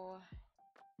go...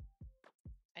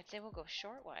 I'd say we'll go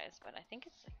shortwise, but I think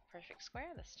it's like perfect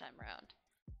square this time around.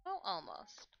 Oh,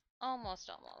 almost.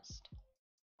 Almost, almost.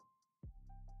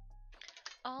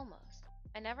 Almost.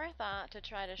 I never thought to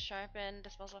try to sharpen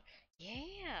disposable.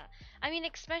 Yeah. I mean,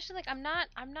 especially like I'm not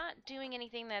doing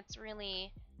anything that's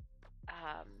really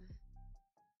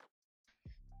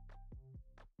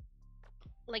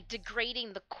like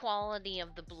degrading the quality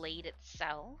of the blade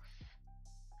itself.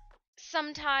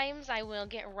 Sometimes I will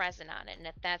get resin on it, and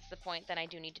if that's the point, then I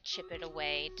do need to chip it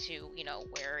away to, you know,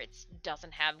 where it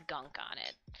doesn't have gunk on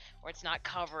it, or it's not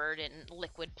covered in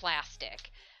liquid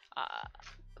plastic. Uh,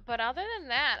 but other than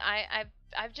that,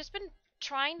 I've just been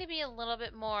trying to be a little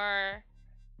bit more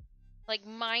like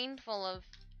mindful of,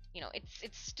 you know,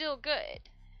 it's still good.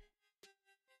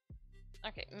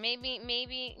 Okay,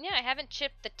 maybe yeah, I haven't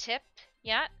chipped the tip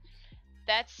yet.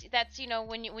 That's you know,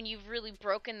 when you've really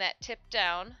broken that tip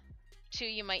down. Two,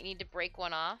 you might need to break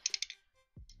one off.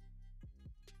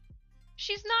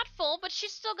 She's not full, but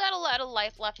she's still got a lot of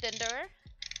life left into her.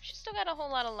 She's still got a whole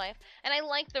lot of life. And I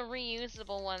like the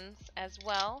reusable ones as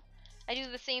well. I do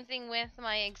the same thing with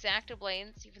my X-Acto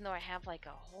blades, even though I have like a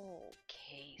whole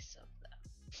case of them.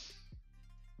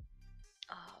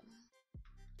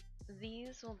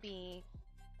 These will be...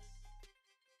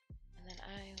 And then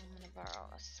I'm going to borrow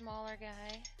a smaller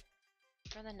guy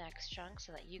for the next chunk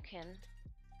so that you can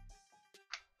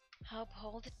help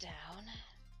hold it down.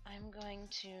 I'm going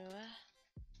to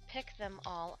pick them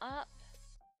all up,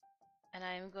 and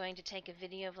I'm going to take a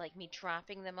video of like me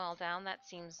dropping them all down. That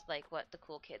seems like what the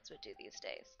cool kids would do these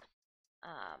days.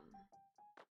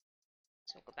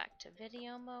 So we'll go back to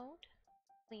video mode,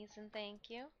 please and thank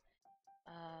you.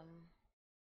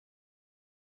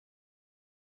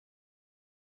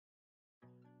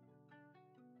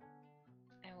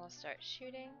 And we'll start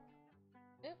shooting.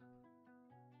 Oop.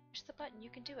 Push the button, you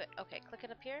can do it. Okay, click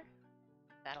it up here.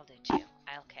 That'll do too.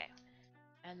 Okay.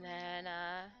 And then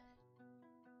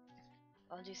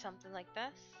I'll do something like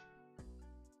this.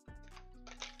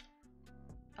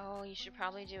 Oh, you should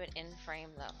probably do it in frame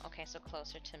though. Okay, so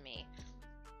closer to me.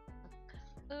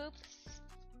 Oops.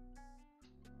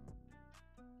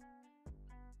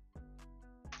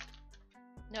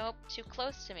 Nope, too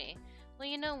close to me. Well,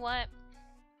 you know what?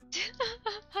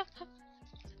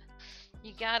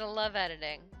 You gotta love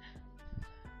editing.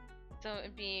 So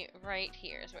it'd be right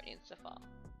here is where it needs to fall.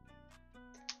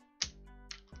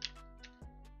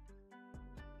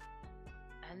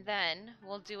 And then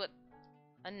we'll do what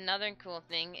another cool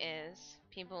thing is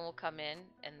people will come in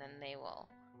and then they will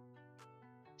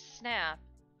snap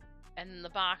and the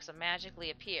box will magically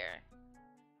appear.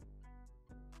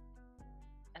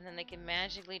 And then they can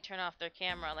magically turn off their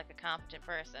camera like a competent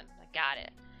person. I got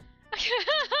it.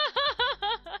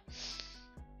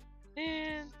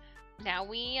 And now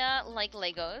we like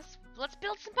Legos. Let's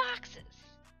build some boxes.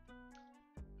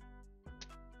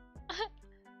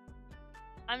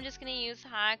 I'm just gonna use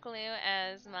hot glue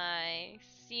as my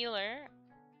sealer,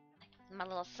 my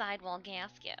little sidewall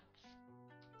gaskets.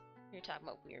 We were talking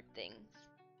about weird things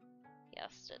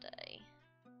yesterday.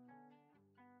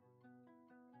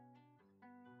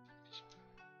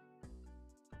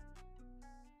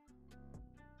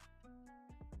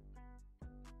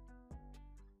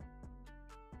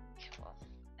 Cool.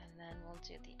 And then we'll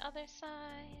do the other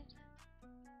side.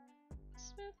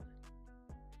 Swoop.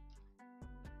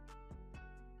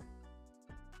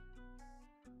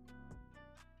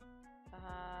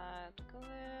 Hot glue.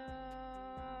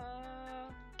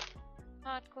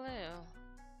 Hot glue.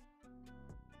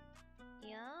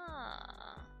 Yeah.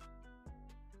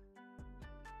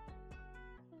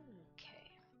 Okay.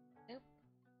 Oop.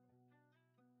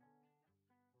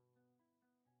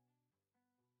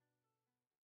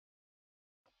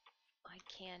 I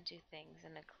can do things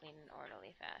in a clean and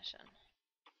orderly fashion.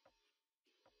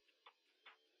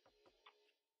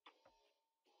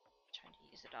 Trying to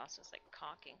use it also as like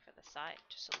caulking for the side,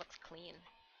 just so it looks clean.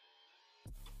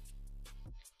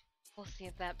 We'll see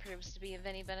if that proves to be of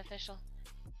any beneficial.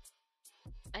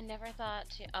 I never thought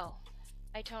to... Oh,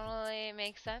 I totally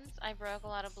makes sense. I broke a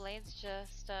lot of blades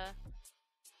just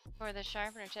for the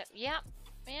sharpener tip. Yep.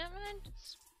 Yeah,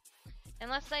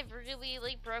 unless I've really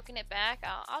like broken it back,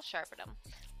 I'll sharpen them.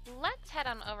 Let's head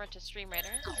on over to Stream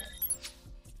Raiders.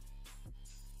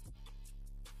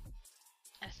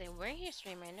 I say, we're here,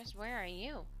 Stream Raiders. Where are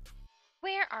you?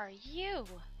 Where are you?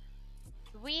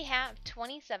 We have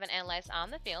 27 allies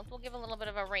on the field. We'll give a little bit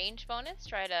of a range bonus.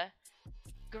 Try to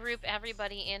group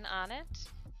everybody in on it.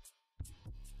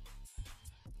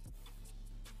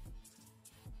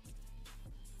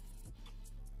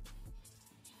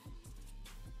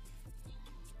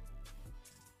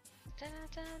 Da,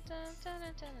 da, da, da,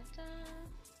 da, da, da.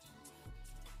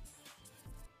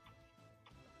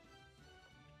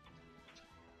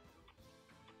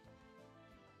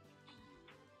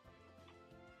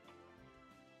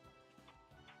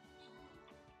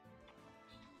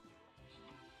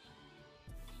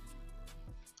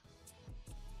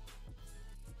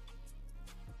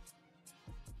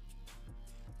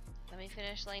 Let me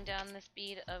finish laying down this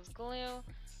bead of glue.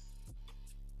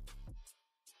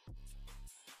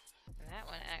 That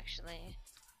one actually.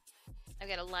 I've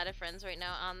got a lot of friends right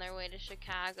now on their way to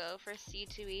Chicago for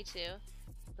C2E2.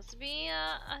 This will be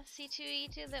a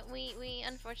C2E2 that we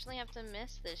unfortunately have to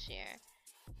miss this year.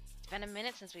 It's been a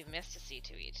minute since we've missed a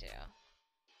C2E2.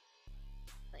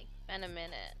 Like, been a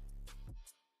minute.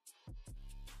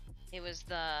 It was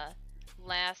the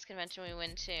last convention we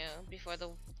went to before the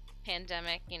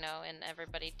pandemic, you know, and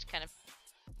everybody kind of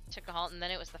took a halt, and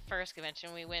then it was the first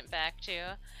convention we went back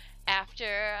to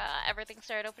after everything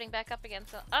started opening back up again.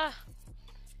 So,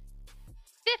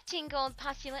 15 gold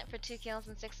postulant for 2 kills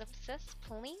and 6 assists.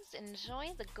 Please enjoy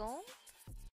the gold.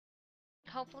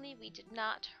 Hopefully we did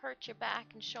not hurt your back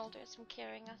and shoulders from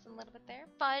carrying us a little bit there.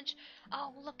 Fudge.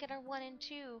 Oh, look at our 1 and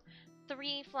 2.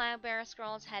 3 Flowbearer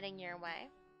Scrolls heading your way.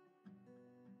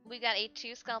 We got a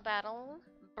 2 Skull Battle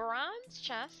bronze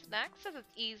chest next, so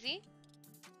that's easy.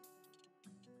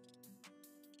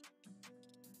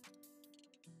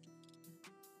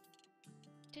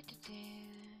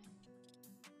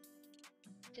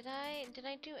 Did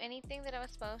I do anything that I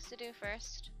was supposed to do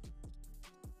first?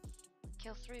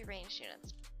 Kill 3 ranged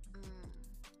units.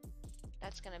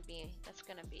 That's gonna be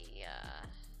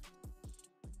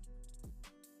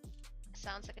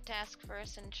sounds like a task for a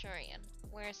Centurion.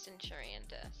 Where's Centurion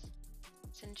Dis?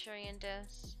 Centurion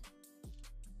Dis.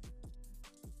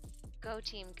 Go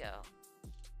team, go.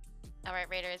 Alright,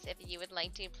 Raiders, if you would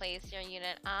like to place your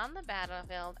unit on the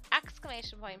battlefield,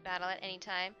 exclamation point battle at any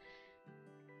time,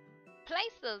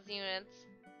 place those units.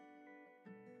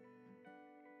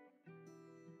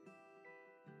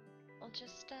 We'll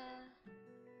just,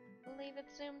 leave it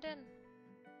zoomed in.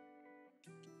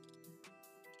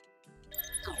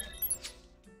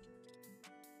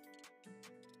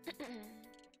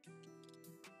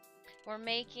 We're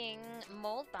making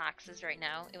mold boxes right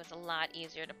now. It was a lot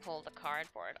easier to pull the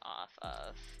cardboard off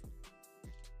of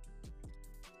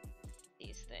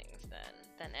these things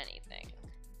than anything.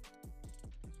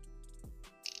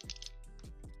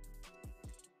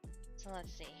 So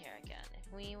let's see here again.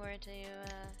 If we were to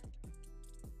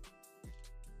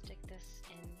stick this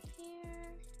in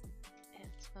here,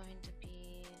 it's going to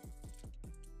be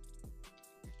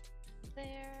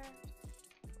there.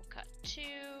 We'll cut 2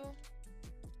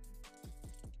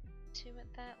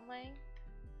 at that length.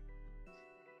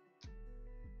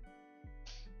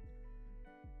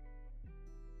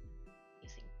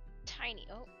 Using tiny,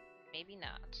 oh, maybe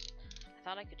not. I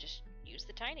thought I could just use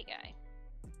the tiny guy.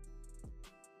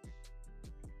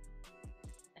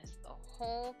 As the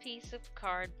whole piece of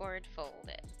cardboard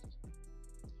folded.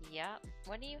 Yep.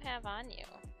 What do you have on you?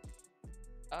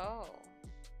 Oh.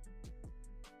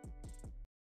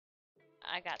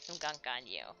 I got some gunk on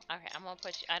you. Okay, I'm gonna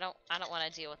put you. I don't want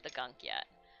to deal with the gunk yet.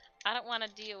 I don't want to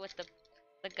deal with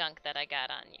the gunk that I got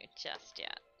on you just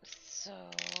yet. So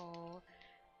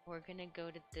we're gonna go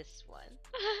to this one.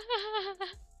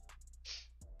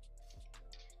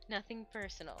 Nothing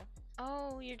personal.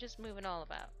 Oh, you're just moving all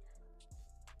about.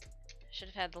 Should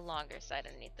have had the longer side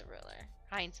underneath the ruler.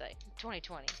 Hindsight,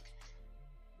 2020.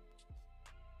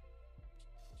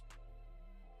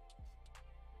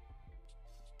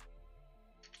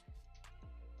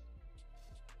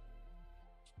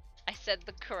 I said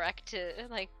the correct,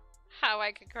 like, how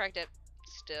I could correct it.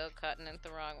 Still cutting it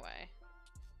the wrong way.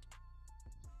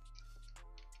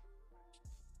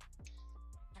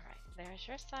 Alright, there's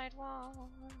your sidewalls.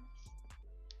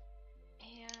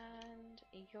 And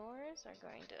yours are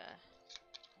going to...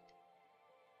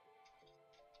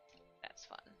 That's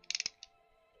fun.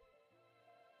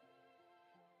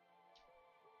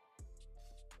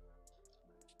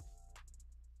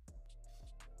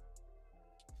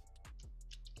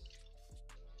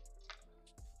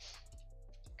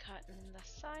 Cutting the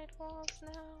sidewalls now.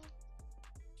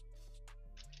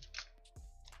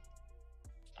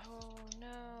 Oh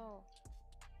no,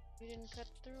 you didn't cut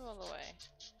through all the way.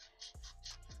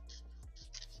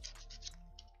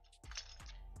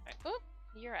 Alright, oop,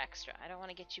 you're extra. I don't want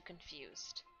to get you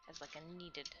confused as like a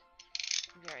needed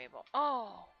variable.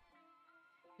 Oh!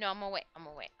 No, I'm gonna wait, I'm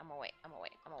gonna wait, I'm gonna wait, I'm gonna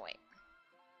wait, I'm gonna wait.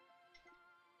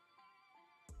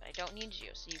 But I don't need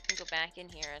you, so you can go back in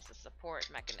here as a support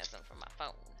mechanism for my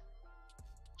phone.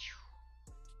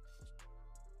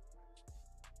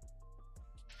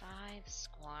 5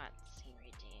 squats he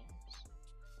redeems.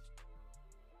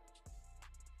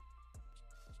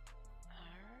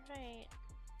 Alright.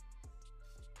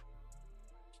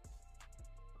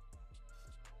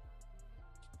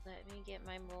 Let me get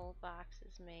my mold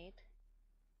boxes made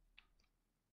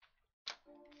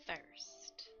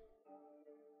first.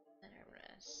 And I'm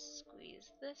gonna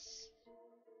squeeze this,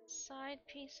 side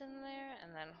piece in there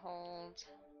and then hold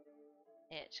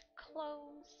it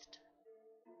closed.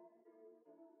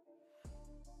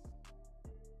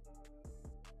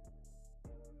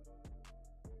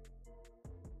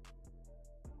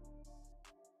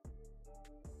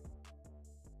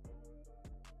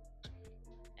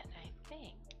 And I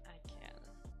think I can,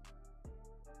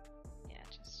 yeah,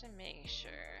 just to make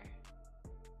sure.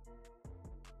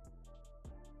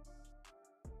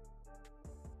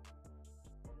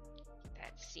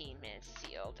 That seam is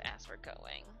sealed as we're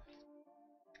going.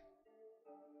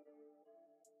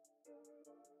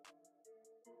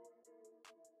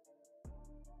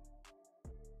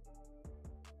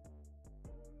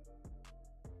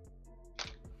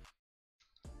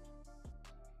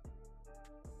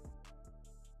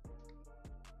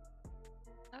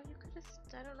 Oh, you could have.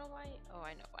 I don't know why. Oh,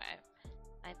 I know why.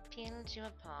 I peeled you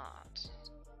apart.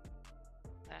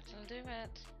 That'll do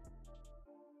it.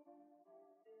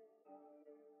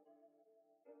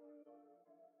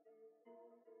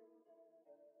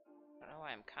 I don't know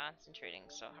why I'm concentrating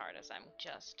so hard as I'm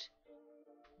just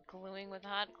gluing with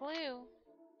hot glue.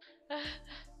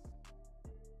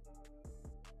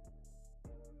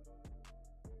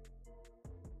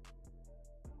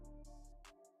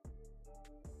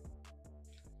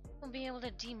 We'll be able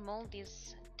to demold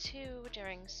these two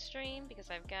during stream because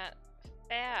I've got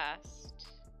fast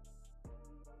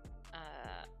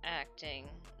acting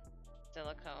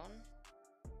silicone.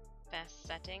 Fast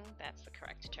setting, that's the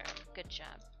correct term. Good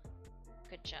job.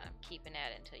 Good job keeping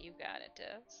at it until you got it,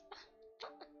 Devs.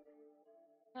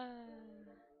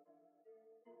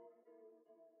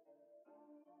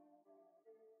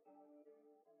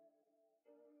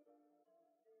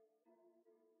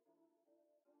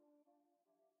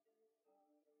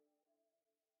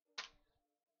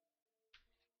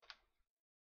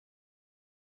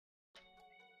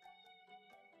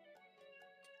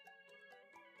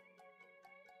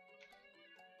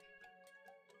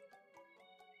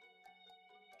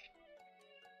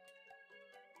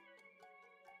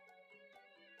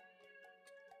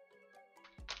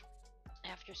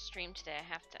 After stream today, I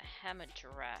have to hem a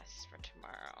dress for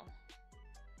tomorrow.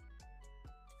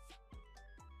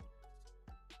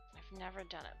 I've never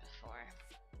done it before.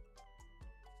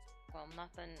 Well,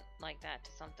 nothing like that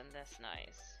to something this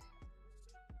nice,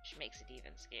 which makes it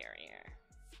even scarier.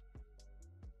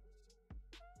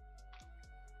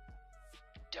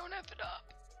 Don't F it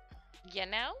up! You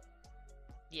know?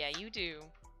 Yeah, you do.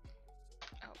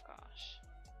 Oh gosh.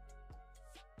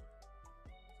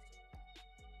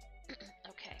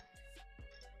 Okay.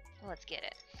 Let's get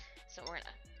it. So we're gonna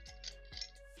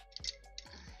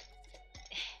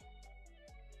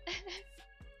get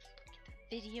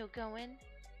the video going.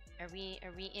 Are we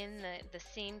in the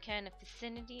same kind of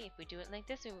vicinity? If we do it like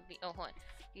this, it would be, oh hold on.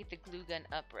 Get the glue gun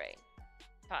upright.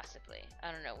 Possibly.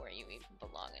 I don't know where you even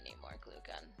belong anymore, glue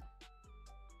gun.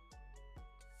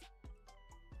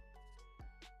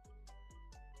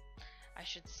 I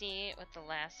should see what the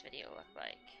last video looked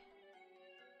like.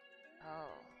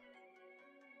 Oh.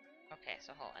 Okay,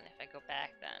 so hold on. If I go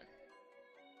back then.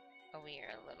 Oh, we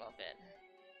are a little bit.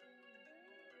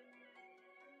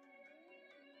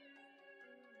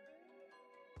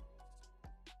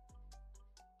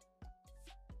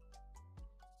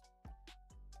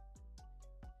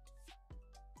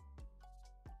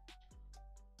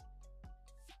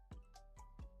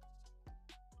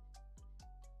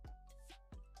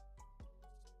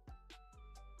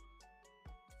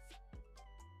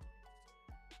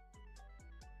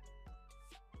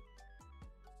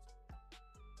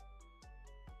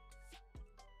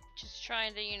 Just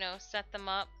trying to, you know, set them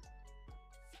up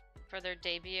for their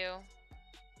debut.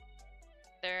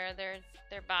 Their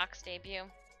box debut.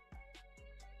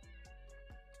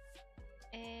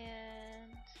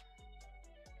 And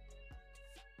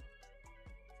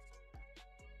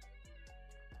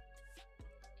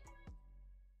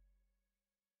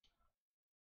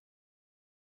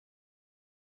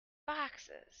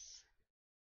boxes.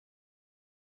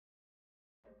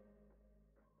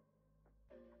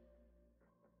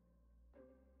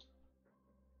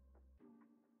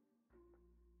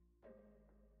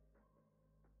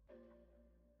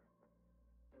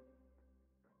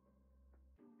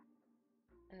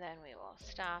 And then we will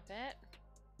stop it.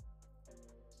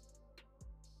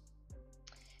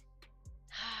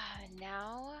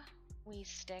 Now we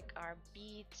stick our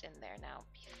beads in there. Now,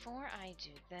 before I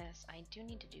do this, I do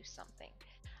need to do something.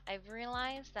 I've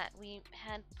realized that we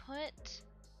had put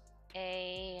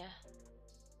a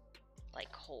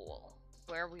like hole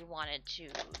where we wanted to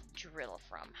drill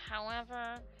from.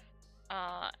 However,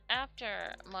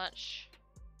 after much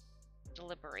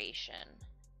deliberation,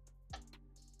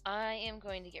 I am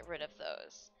going to get rid of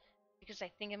those because I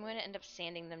think I'm going to end up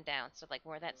sanding them down. So like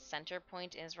where that center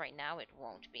point is right now, it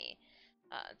won't be.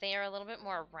 They are a little bit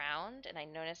more round, and I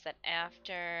noticed that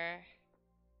after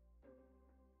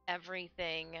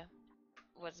everything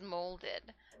was molded,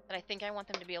 that I think I want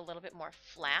them to be a little bit more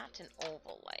flat and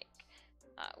oval-like,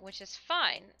 which is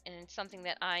fine, and it's something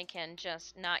that I can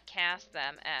just not cast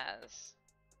them as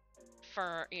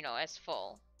as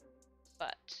full.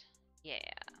 But yeah.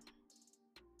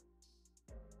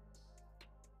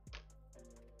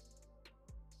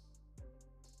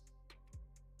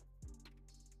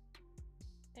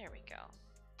 There we go.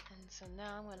 And so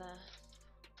now I'm gonna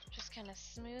just kind of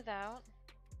smooth out.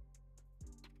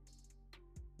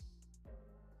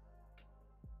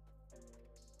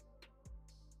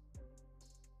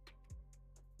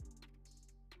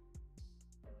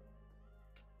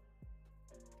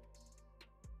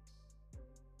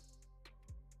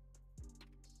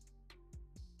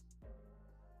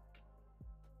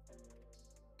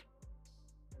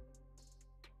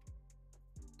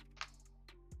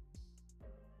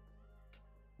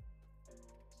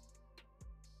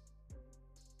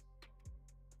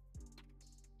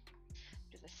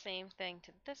 Do the same thing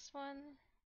to this one.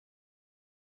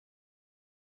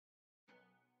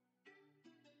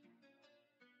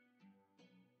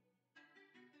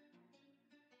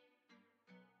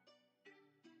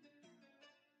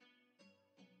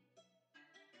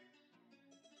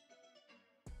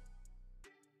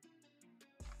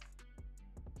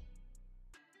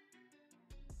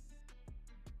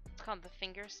 It's called the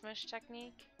finger smush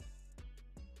technique.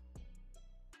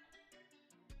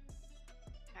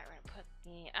 Alright, we're gonna put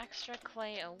the extra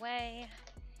clay away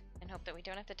and hope that we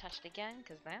don't have to touch it again,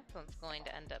 because that's what's going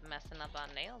to end up messing up on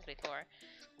nails before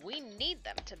we need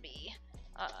them to be.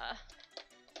 Alright,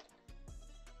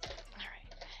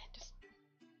 just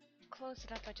close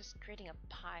it up by just creating a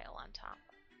pile on top.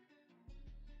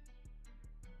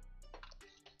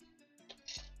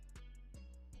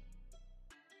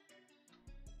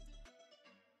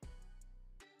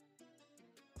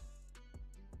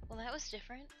 Well, that was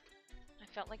different. I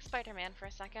felt like Spider-Man for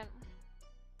a second.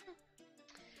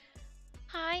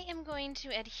 I am going to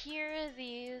adhere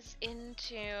these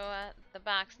into the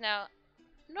box. Now,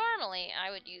 normally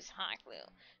I would use hot glue,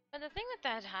 but the thing with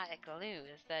that hot glue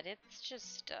is that it's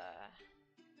just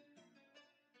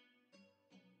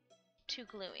too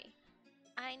gluey.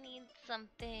 I need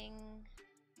something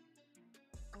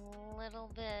a little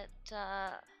bit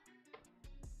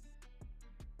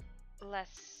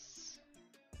less.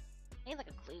 I need like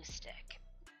a glue stick.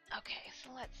 Okay,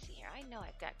 so let's see here. I know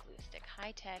I've got glue stick.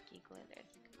 High tacky glue.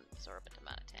 There's an absorbent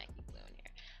amount of tacky glue in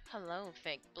here. Hello,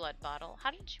 fake blood bottle. How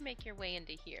did you make your way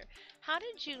into here? How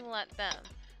did you let them?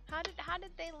 How did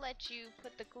they let you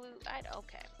put the glue?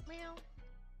 Okay. Well,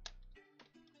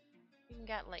 you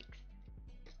got like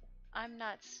I'm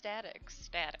not static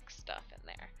stuff in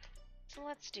there. So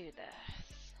let's do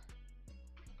this.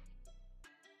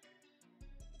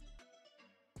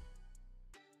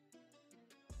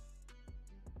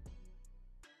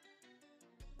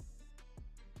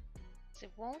 So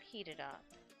it won't heat it up.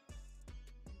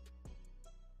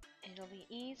 It'll be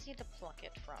easy to pluck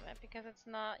it from it because it's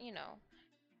not,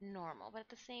 normal. But at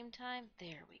the same time,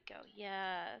 there we go.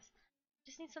 Yes.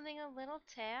 Just need something a little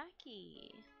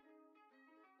tacky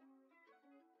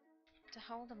to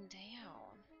hold them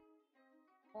down.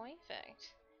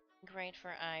 Perfect. Great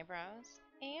for eyebrows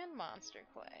and monster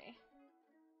clay.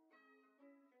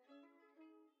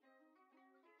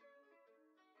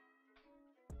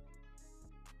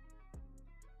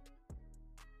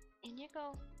 In you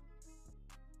go.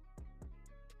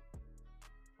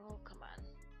 Oh, come on.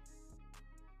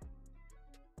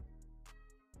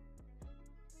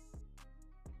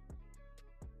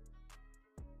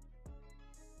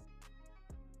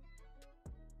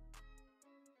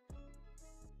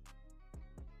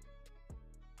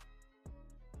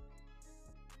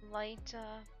 Light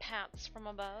pats from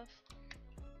above.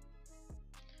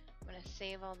 I'm gonna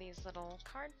save all these little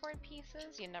cardboard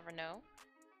pieces. You never know.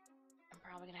 I'm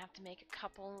probably gonna have to make a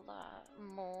couple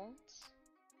molds.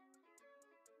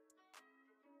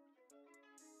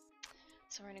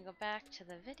 So we're gonna go back to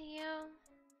the video.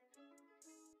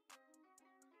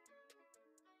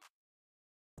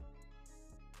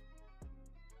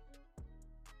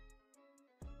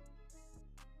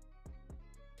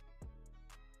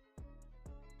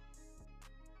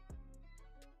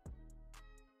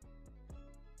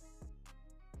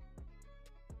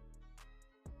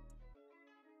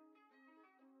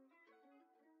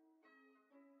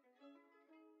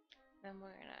 Then we're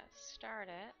gonna start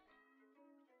it.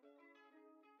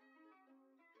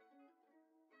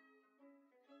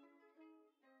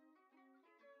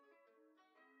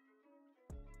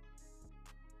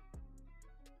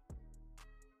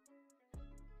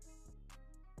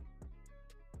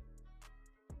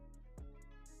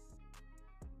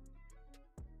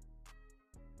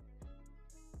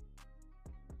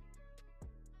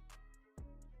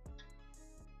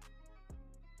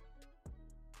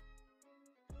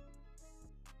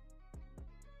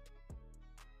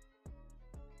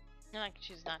 And I can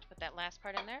choose not to put that last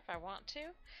part in there if I want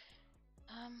to.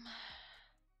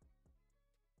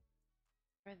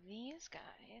 For these guys,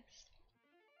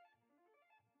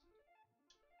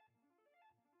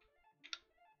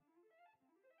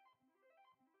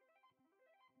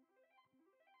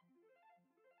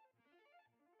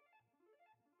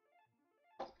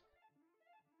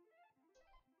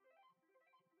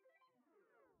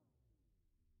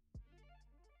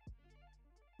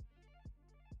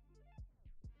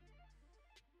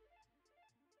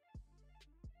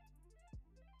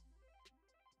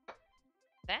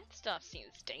 that stuff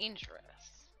seems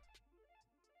dangerous.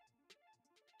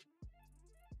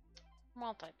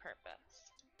 Multi-purpose.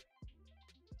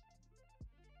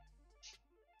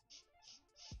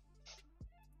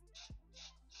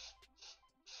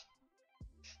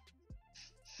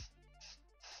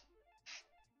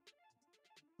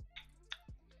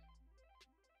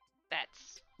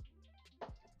 That's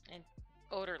and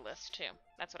odorless too.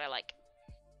 That's what I like.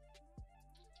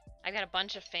 I've got a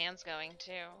bunch of fans going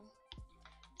too.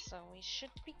 So we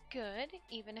should be good,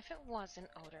 even if it wasn't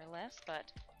odorless,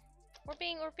 but we're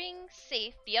being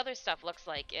safe. The other stuff looks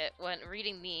like it when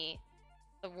reading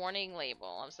the warning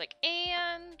label. I was like,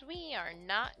 and we are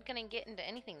not gonna get into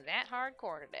anything that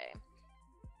hardcore today.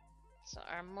 So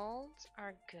our molds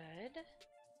are good.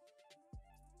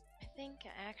 I think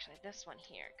actually this one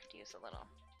here could use a little.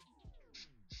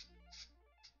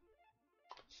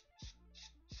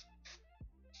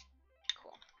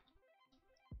 Cool.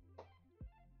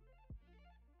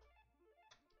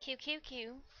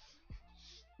 Q.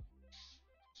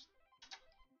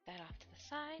 That off to the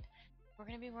side. We're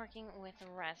going to be working with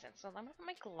resin, so I'm going to put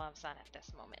my gloves on at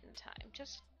this moment in time,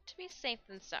 just to be safe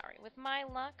than sorry. With my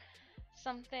luck,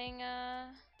 something,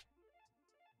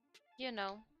 you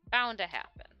know, bound to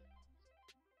happen.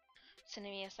 So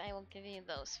yes, I will give you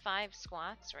those 5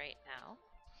 squats right now.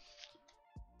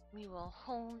 We will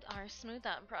hold our smooth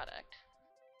on product.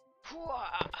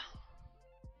 Hooah!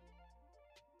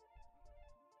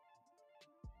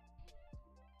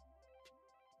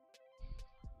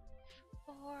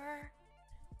 4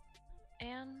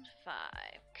 and 5.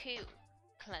 Cool.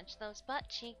 Clench those butt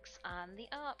cheeks on the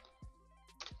up.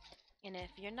 And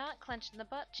if you're not clenching the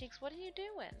butt cheeks, what are you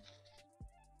doing?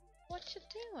 What you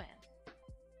doing?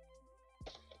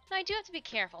 Now I do have to be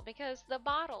careful because the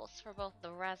bottles for both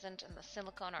the resin and the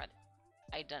silicone are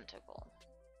identical.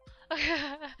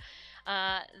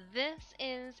 This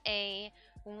is a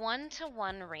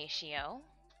 1-to-1 ratio.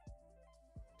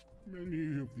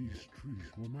 Many of these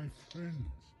trees were my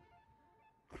friends,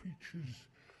 creatures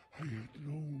I had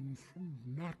known from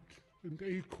nut and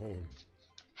acorn.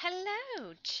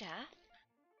 Hello, Jeff.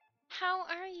 How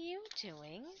are you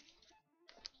doing?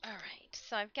 Alright,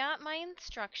 so I've got my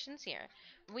instructions here.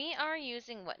 We are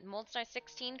using what? Moldstar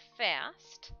 16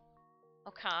 fast.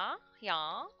 Okay,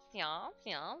 yeah,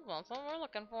 that's what we're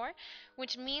looking for.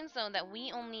 Which means, though, that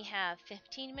we only have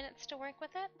 15 minutes to work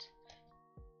with it.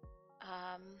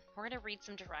 We're gonna read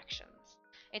some directions.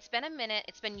 It's been a minute,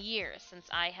 it's been years since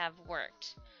I have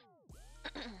worked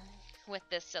with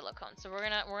this silicone, so we're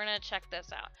gonna check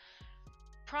this out.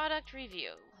 Product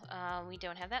review. We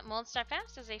don't have that. Moldstar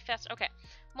Fast is a fast. Okay,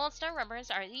 Moldstar rubbers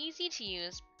are easy to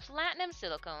use platinum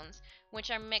silicones,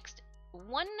 which are mixed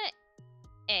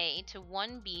 1A to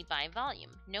 1B by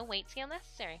volume. No weight scale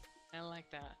necessary. I like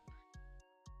that.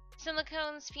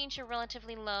 Silicones feature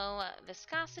relatively low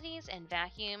viscosities, and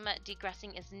vacuum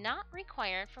degreasing is not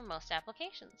required for most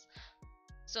applications.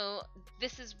 So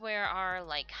this is where our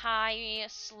like high,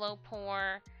 slow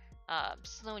pour,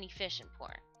 slow and efficient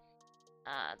pour.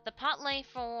 The pot life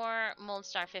for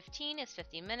Moldstar 15 is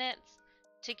 50 minutes.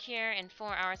 To cure in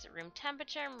 4 hours at room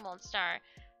temperature, Moldstar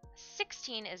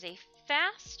 16 is a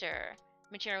faster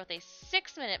material with a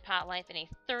 6-minute pot life and a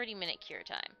 30-minute cure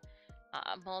time.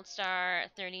 Moldstar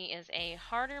 30 is a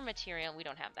harder material. We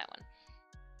don't have that one.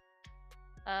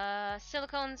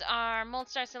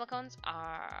 Moldstar silicones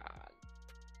are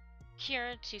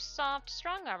cured to soft,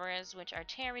 strong rubbers, which are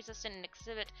tear resistant and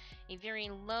exhibit a very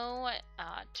low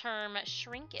term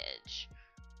shrinkage.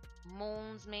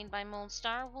 Molds made by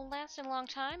Moldstar will last a long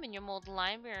time in your mold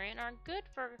library and are good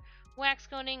for wax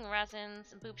coating,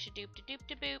 resins, boop shadoop da doop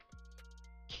da boop.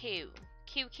 Q.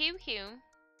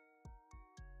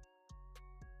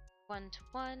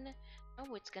 1-to-1.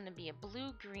 Oh, it's gonna be a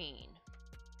blue-green.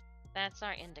 That's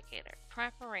our indicator.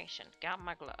 Preparation. Got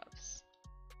my gloves.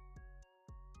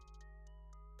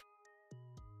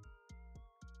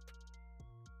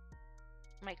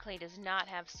 My clay does not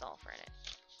have sulfur in it.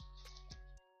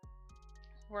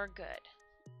 We're good.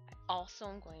 I also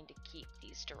am going to keep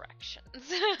these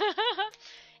directions.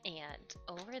 And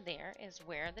over there is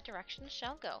where the directions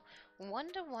shall go.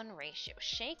 1-to-1 ratio.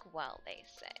 Shake well, they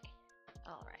say.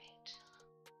 Alright.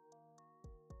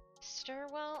 Stir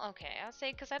well? Okay, I'll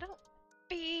say because I don't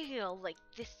feel like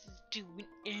this is doing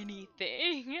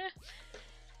anything.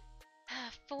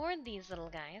 For these little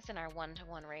guys in our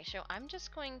 1-to-1 ratio, I'm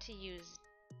just going to use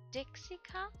Dixie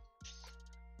cups.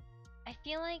 I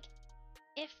feel like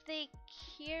if they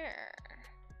cure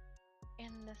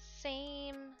in the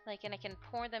same, like, and I can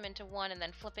pour them into one and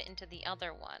then flip it into the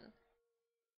other one.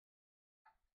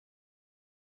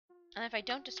 And if I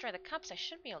don't destroy the cups, I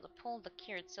should be able to pull the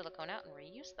cured silicone out and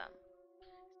reuse them.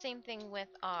 Same thing with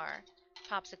our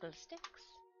popsicle sticks.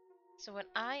 So what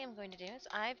I am going to do is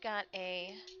I've got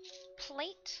a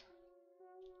plate.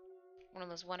 One of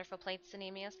those wonderful plates,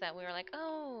 Anemius, that we were like,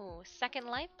 oh, Second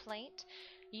Life plate.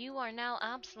 You are now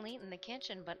obsolete in the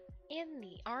kitchen, but in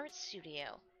the art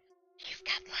studio, you've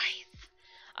got life.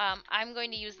 I'm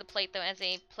going to use the plate, though, as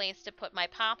a place to put my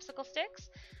popsicle sticks.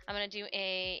 I'm going to do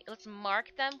let's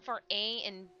mark them for A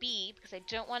and B, because I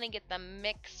don't want to get them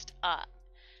mixed up.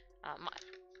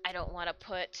 I don't want to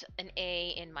put an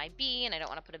A in my B, and I don't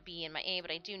want to put a B in my A,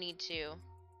 but I do need to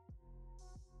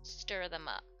stir them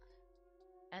up.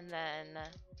 And then,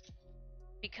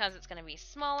 because it's going to be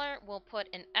smaller, we'll put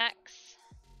an X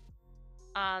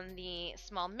on the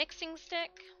small mixing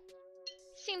stick.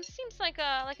 Seems like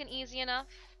an easy enough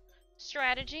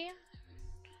strategy.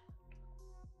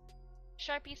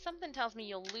 Sharpie, something tells me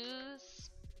you'll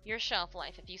lose your shelf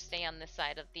life if you stay on this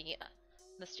side of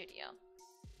the studio.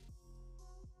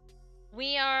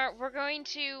 We're going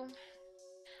to.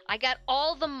 I got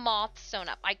all the moths sewn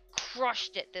up. I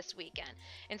crushed it this weekend.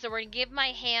 And so we're going to give my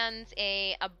hands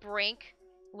a break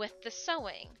with the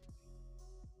sewing.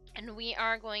 And we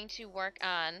are going to work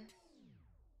on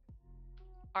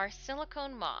our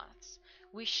silicone moths.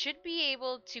 We should be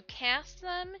able to cast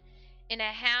them in a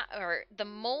half, or the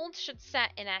mold should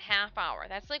set in a half hour.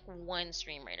 That's like one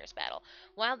Stream Raiders battle.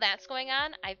 While that's going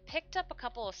on, I've picked up a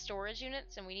couple of storage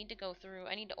units, and we need to go through.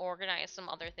 I need to organize some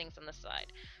other things on the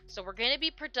side. So we're going to be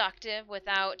productive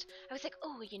without. I was like,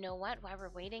 oh, you know what? While we're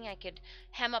waiting, I could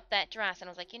hem up that dress. And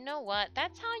I was like, you know what?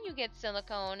 That's how you get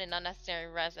silicone and unnecessary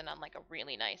resin on like a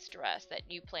really nice dress that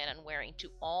you plan on wearing to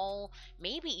all,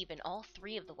 maybe even all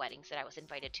 3 of the weddings that I was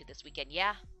invited to this weekend.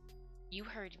 Yeah, you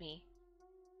heard me.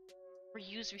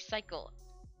 Reuse, recycle.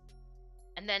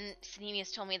 And then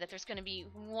Sinemius told me that there's going to be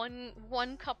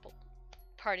one couple,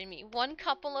 pardon me, one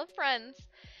couple of friends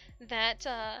that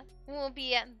will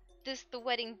be at the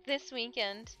wedding this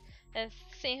weekend, as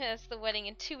same as the wedding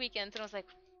in 2 weekends. And I was like,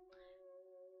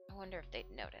 I wonder if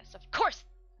they'd notice. Of course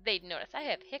they'd notice. I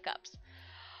have hiccups.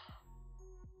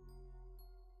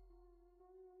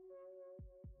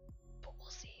 But we'll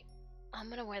see. I'm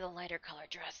gonna wear the lighter color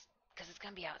dress because it's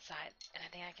gonna be outside, and I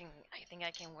think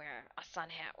I can wear a sun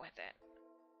hat with it.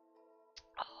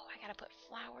 Oh, I gotta put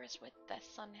flowers with the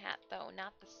sun hat though,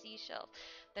 not the seashells.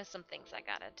 There's some things I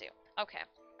gotta do. Okay,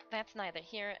 that's neither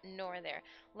here nor there.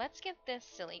 Let's get this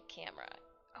silly camera.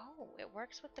 Oh, it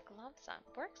works with the gloves on.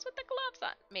 Works with the gloves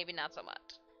on. Maybe not so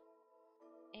much.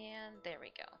 And there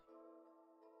we go.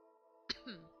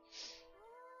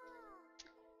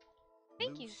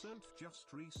 Thank you. Lucent just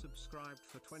resubscribed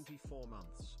for 24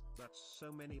 months. That's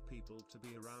so many people to be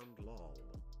around, lol.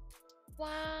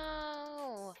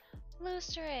 Wow!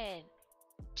 Lucid!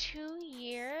 2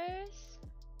 years?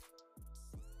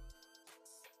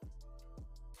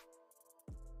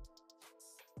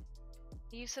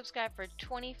 You subscribed for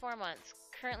 24 months.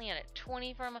 Currently on it.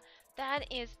 24 months.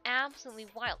 That is absolutely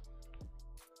wild.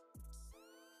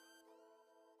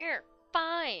 Here,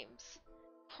 5s.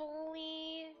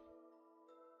 Holy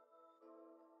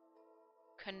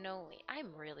cannoli. I've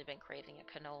really been craving a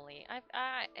cannoli.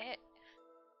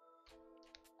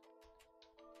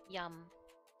 Yum.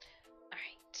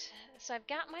 Alright, so I've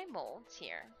got my molds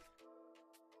here.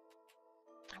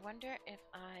 I wonder if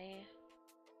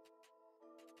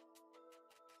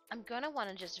I'm gonna want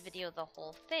to just video the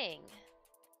whole thing,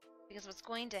 because what's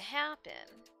going to happen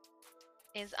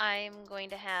is I'm going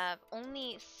to have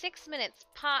only 6 minutes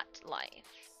pot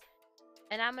life,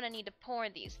 and I'm gonna need to pour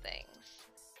these things.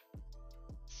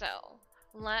 So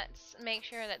let's make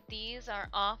sure that these are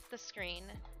off the screen.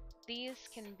 These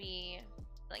can be,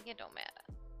 like, it don't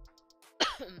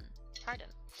matter. Pardon.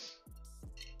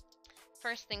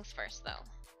 First things first, though.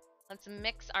 Let's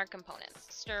mix our components.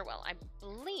 Stir well. I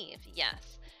believe,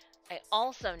 yes. I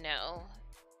also know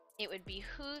it would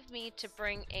behoove me to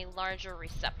bring a larger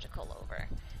receptacle over.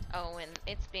 Oh, and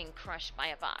it's being crushed by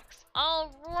a box.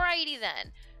 Alrighty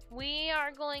then. We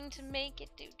are going to make it.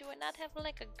 Do I not have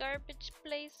like a garbage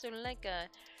place or like a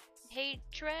hay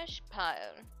trash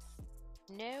pile?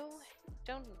 No,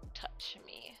 don't touch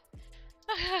me.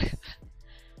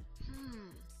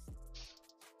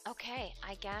 Okay,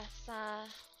 I guess,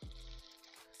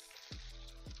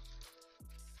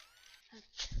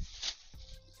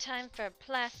 time for a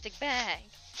plastic bag.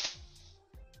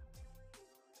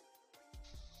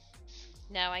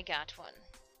 Now I got one.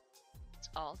 It's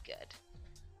all good.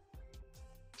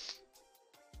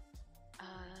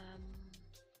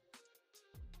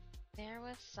 There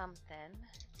was something.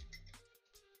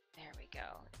 There we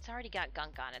go. It's already got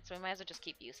gunk on it, so we might as well just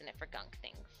keep using it for gunk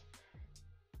things.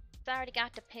 It's already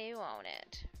got the poo on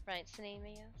it. Right,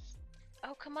 Cinemius?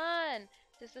 Oh, come on!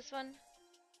 Does this one...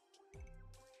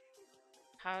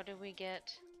 How do we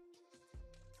get...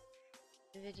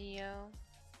 video?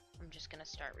 I'm just gonna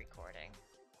start recording.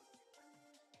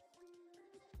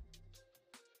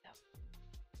 Yep.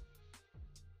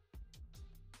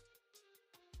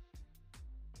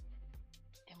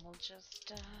 And we'll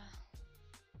just,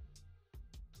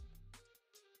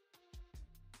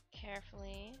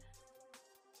 carefully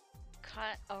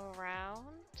cut around.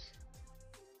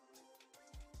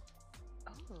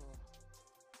 Oh,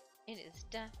 it is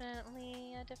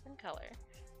definitely a different color.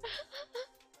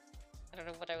 I don't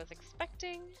know what I was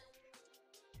expecting.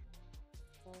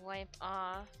 Wipe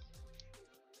off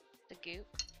the goop.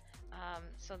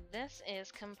 So this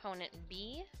is component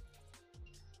B.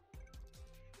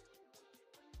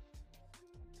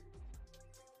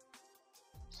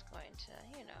 Just going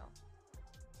to, you know,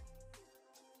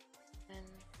 and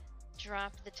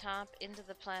drop the top into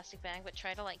the plastic bag, but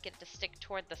try to like get it to stick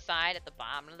toward the side at the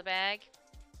bottom of the bag.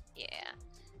 Yeah.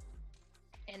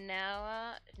 And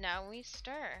now, now we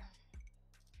stir.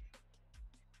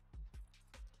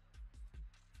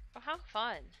 Oh, how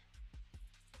fun.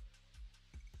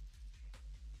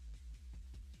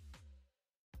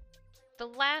 The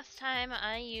last time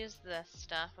I used this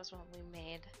stuff was when we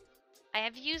made... I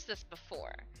have used this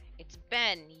before. It's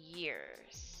been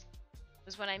years. It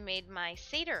was when I made my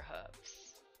satyr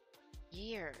hooves.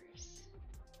 Years.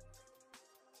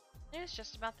 It was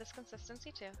just about this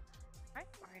consistency too. Alright,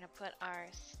 we're gonna put our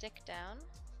stick down.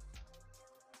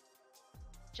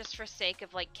 Just for sake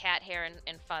of like cat hair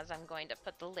and fuzz, I'm going to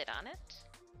put the lid on it.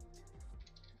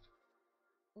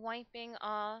 Wiping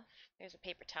off. There's a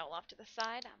paper towel off to the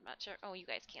side. I'm not sure. Oh, you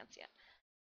guys can't see it.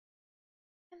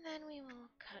 And then we will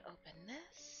cut open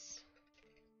this.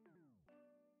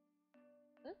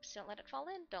 Oops, don't let it fall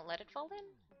in. Don't let it fall in.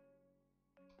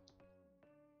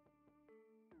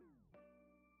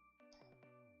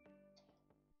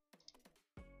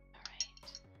 Alright.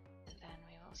 And then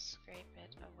we will scrape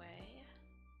it away.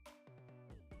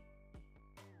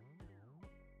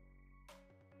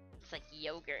 It's like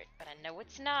yogurt, but I know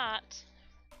it's not.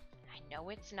 I know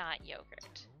it's not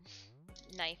yogurt.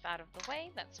 Knife out of the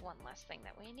way. That's one less thing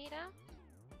that we need out.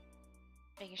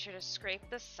 Making sure to scrape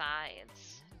the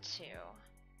sides too.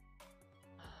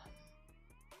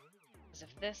 Because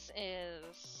if this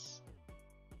is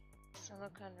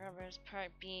silicone rubbers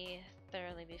part B,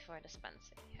 thoroughly before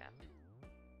dispensing. Yep.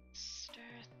 Stir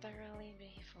thoroughly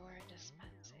before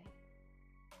dispensing.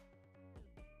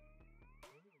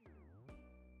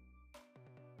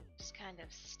 Just kind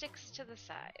of sticks to the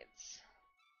sides.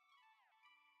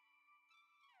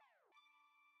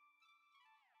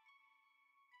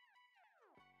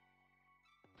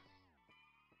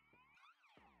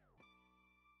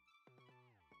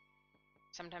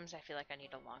 Sometimes I feel like I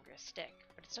need a longer stick,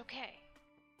 but it's okay.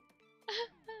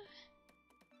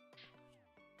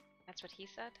 That's what he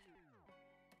said?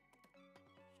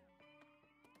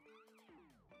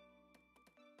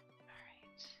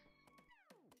 Alright.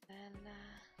 Then,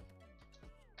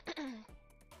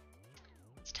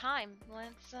 it's time.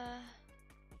 Let's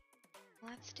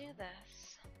do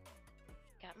this.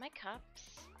 Got my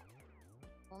cups.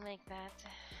 We'll make that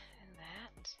and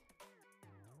that.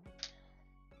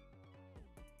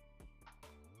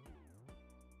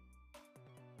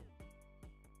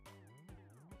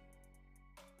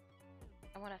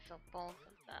 I want to fill both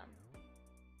of them.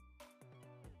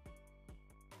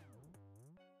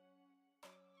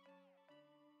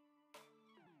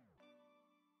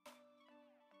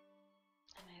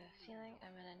 And I have a feeling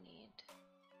I'm gonna need...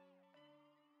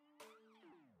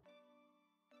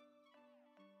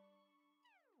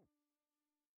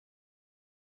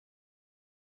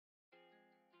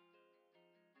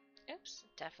 Oops,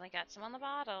 definitely got some on the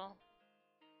bottle.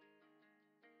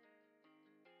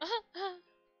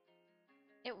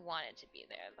 It wanted to be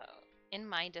there, though, in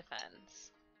my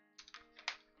defense.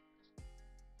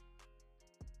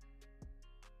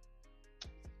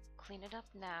 clean it up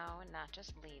now and not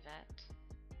just leave it.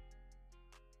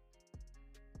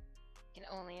 I can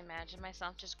only imagine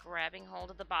myself just grabbing hold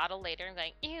of the bottle later and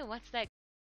going, ew, what's that